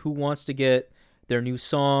artist who wants to get their new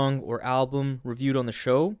song or album reviewed on the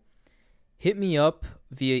show, hit me up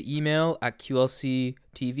via email at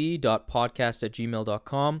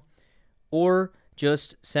qlctv.podcast@gmail.com or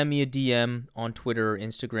just send me a DM on Twitter or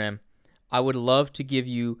Instagram. I would love to give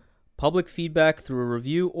you public feedback through a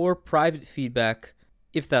review or private feedback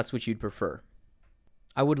if that's what you'd prefer.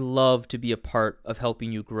 I would love to be a part of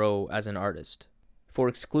helping you grow as an artist. For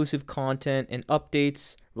exclusive content and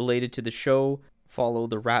updates related to the show, follow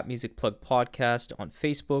the Rap Music Plug podcast on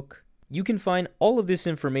Facebook. You can find all of this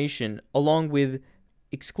information along with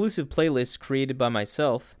exclusive playlists created by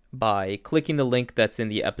myself by clicking the link that's in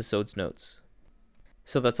the episode's notes.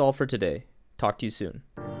 So that's all for today. Talk to you soon.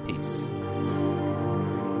 Peace.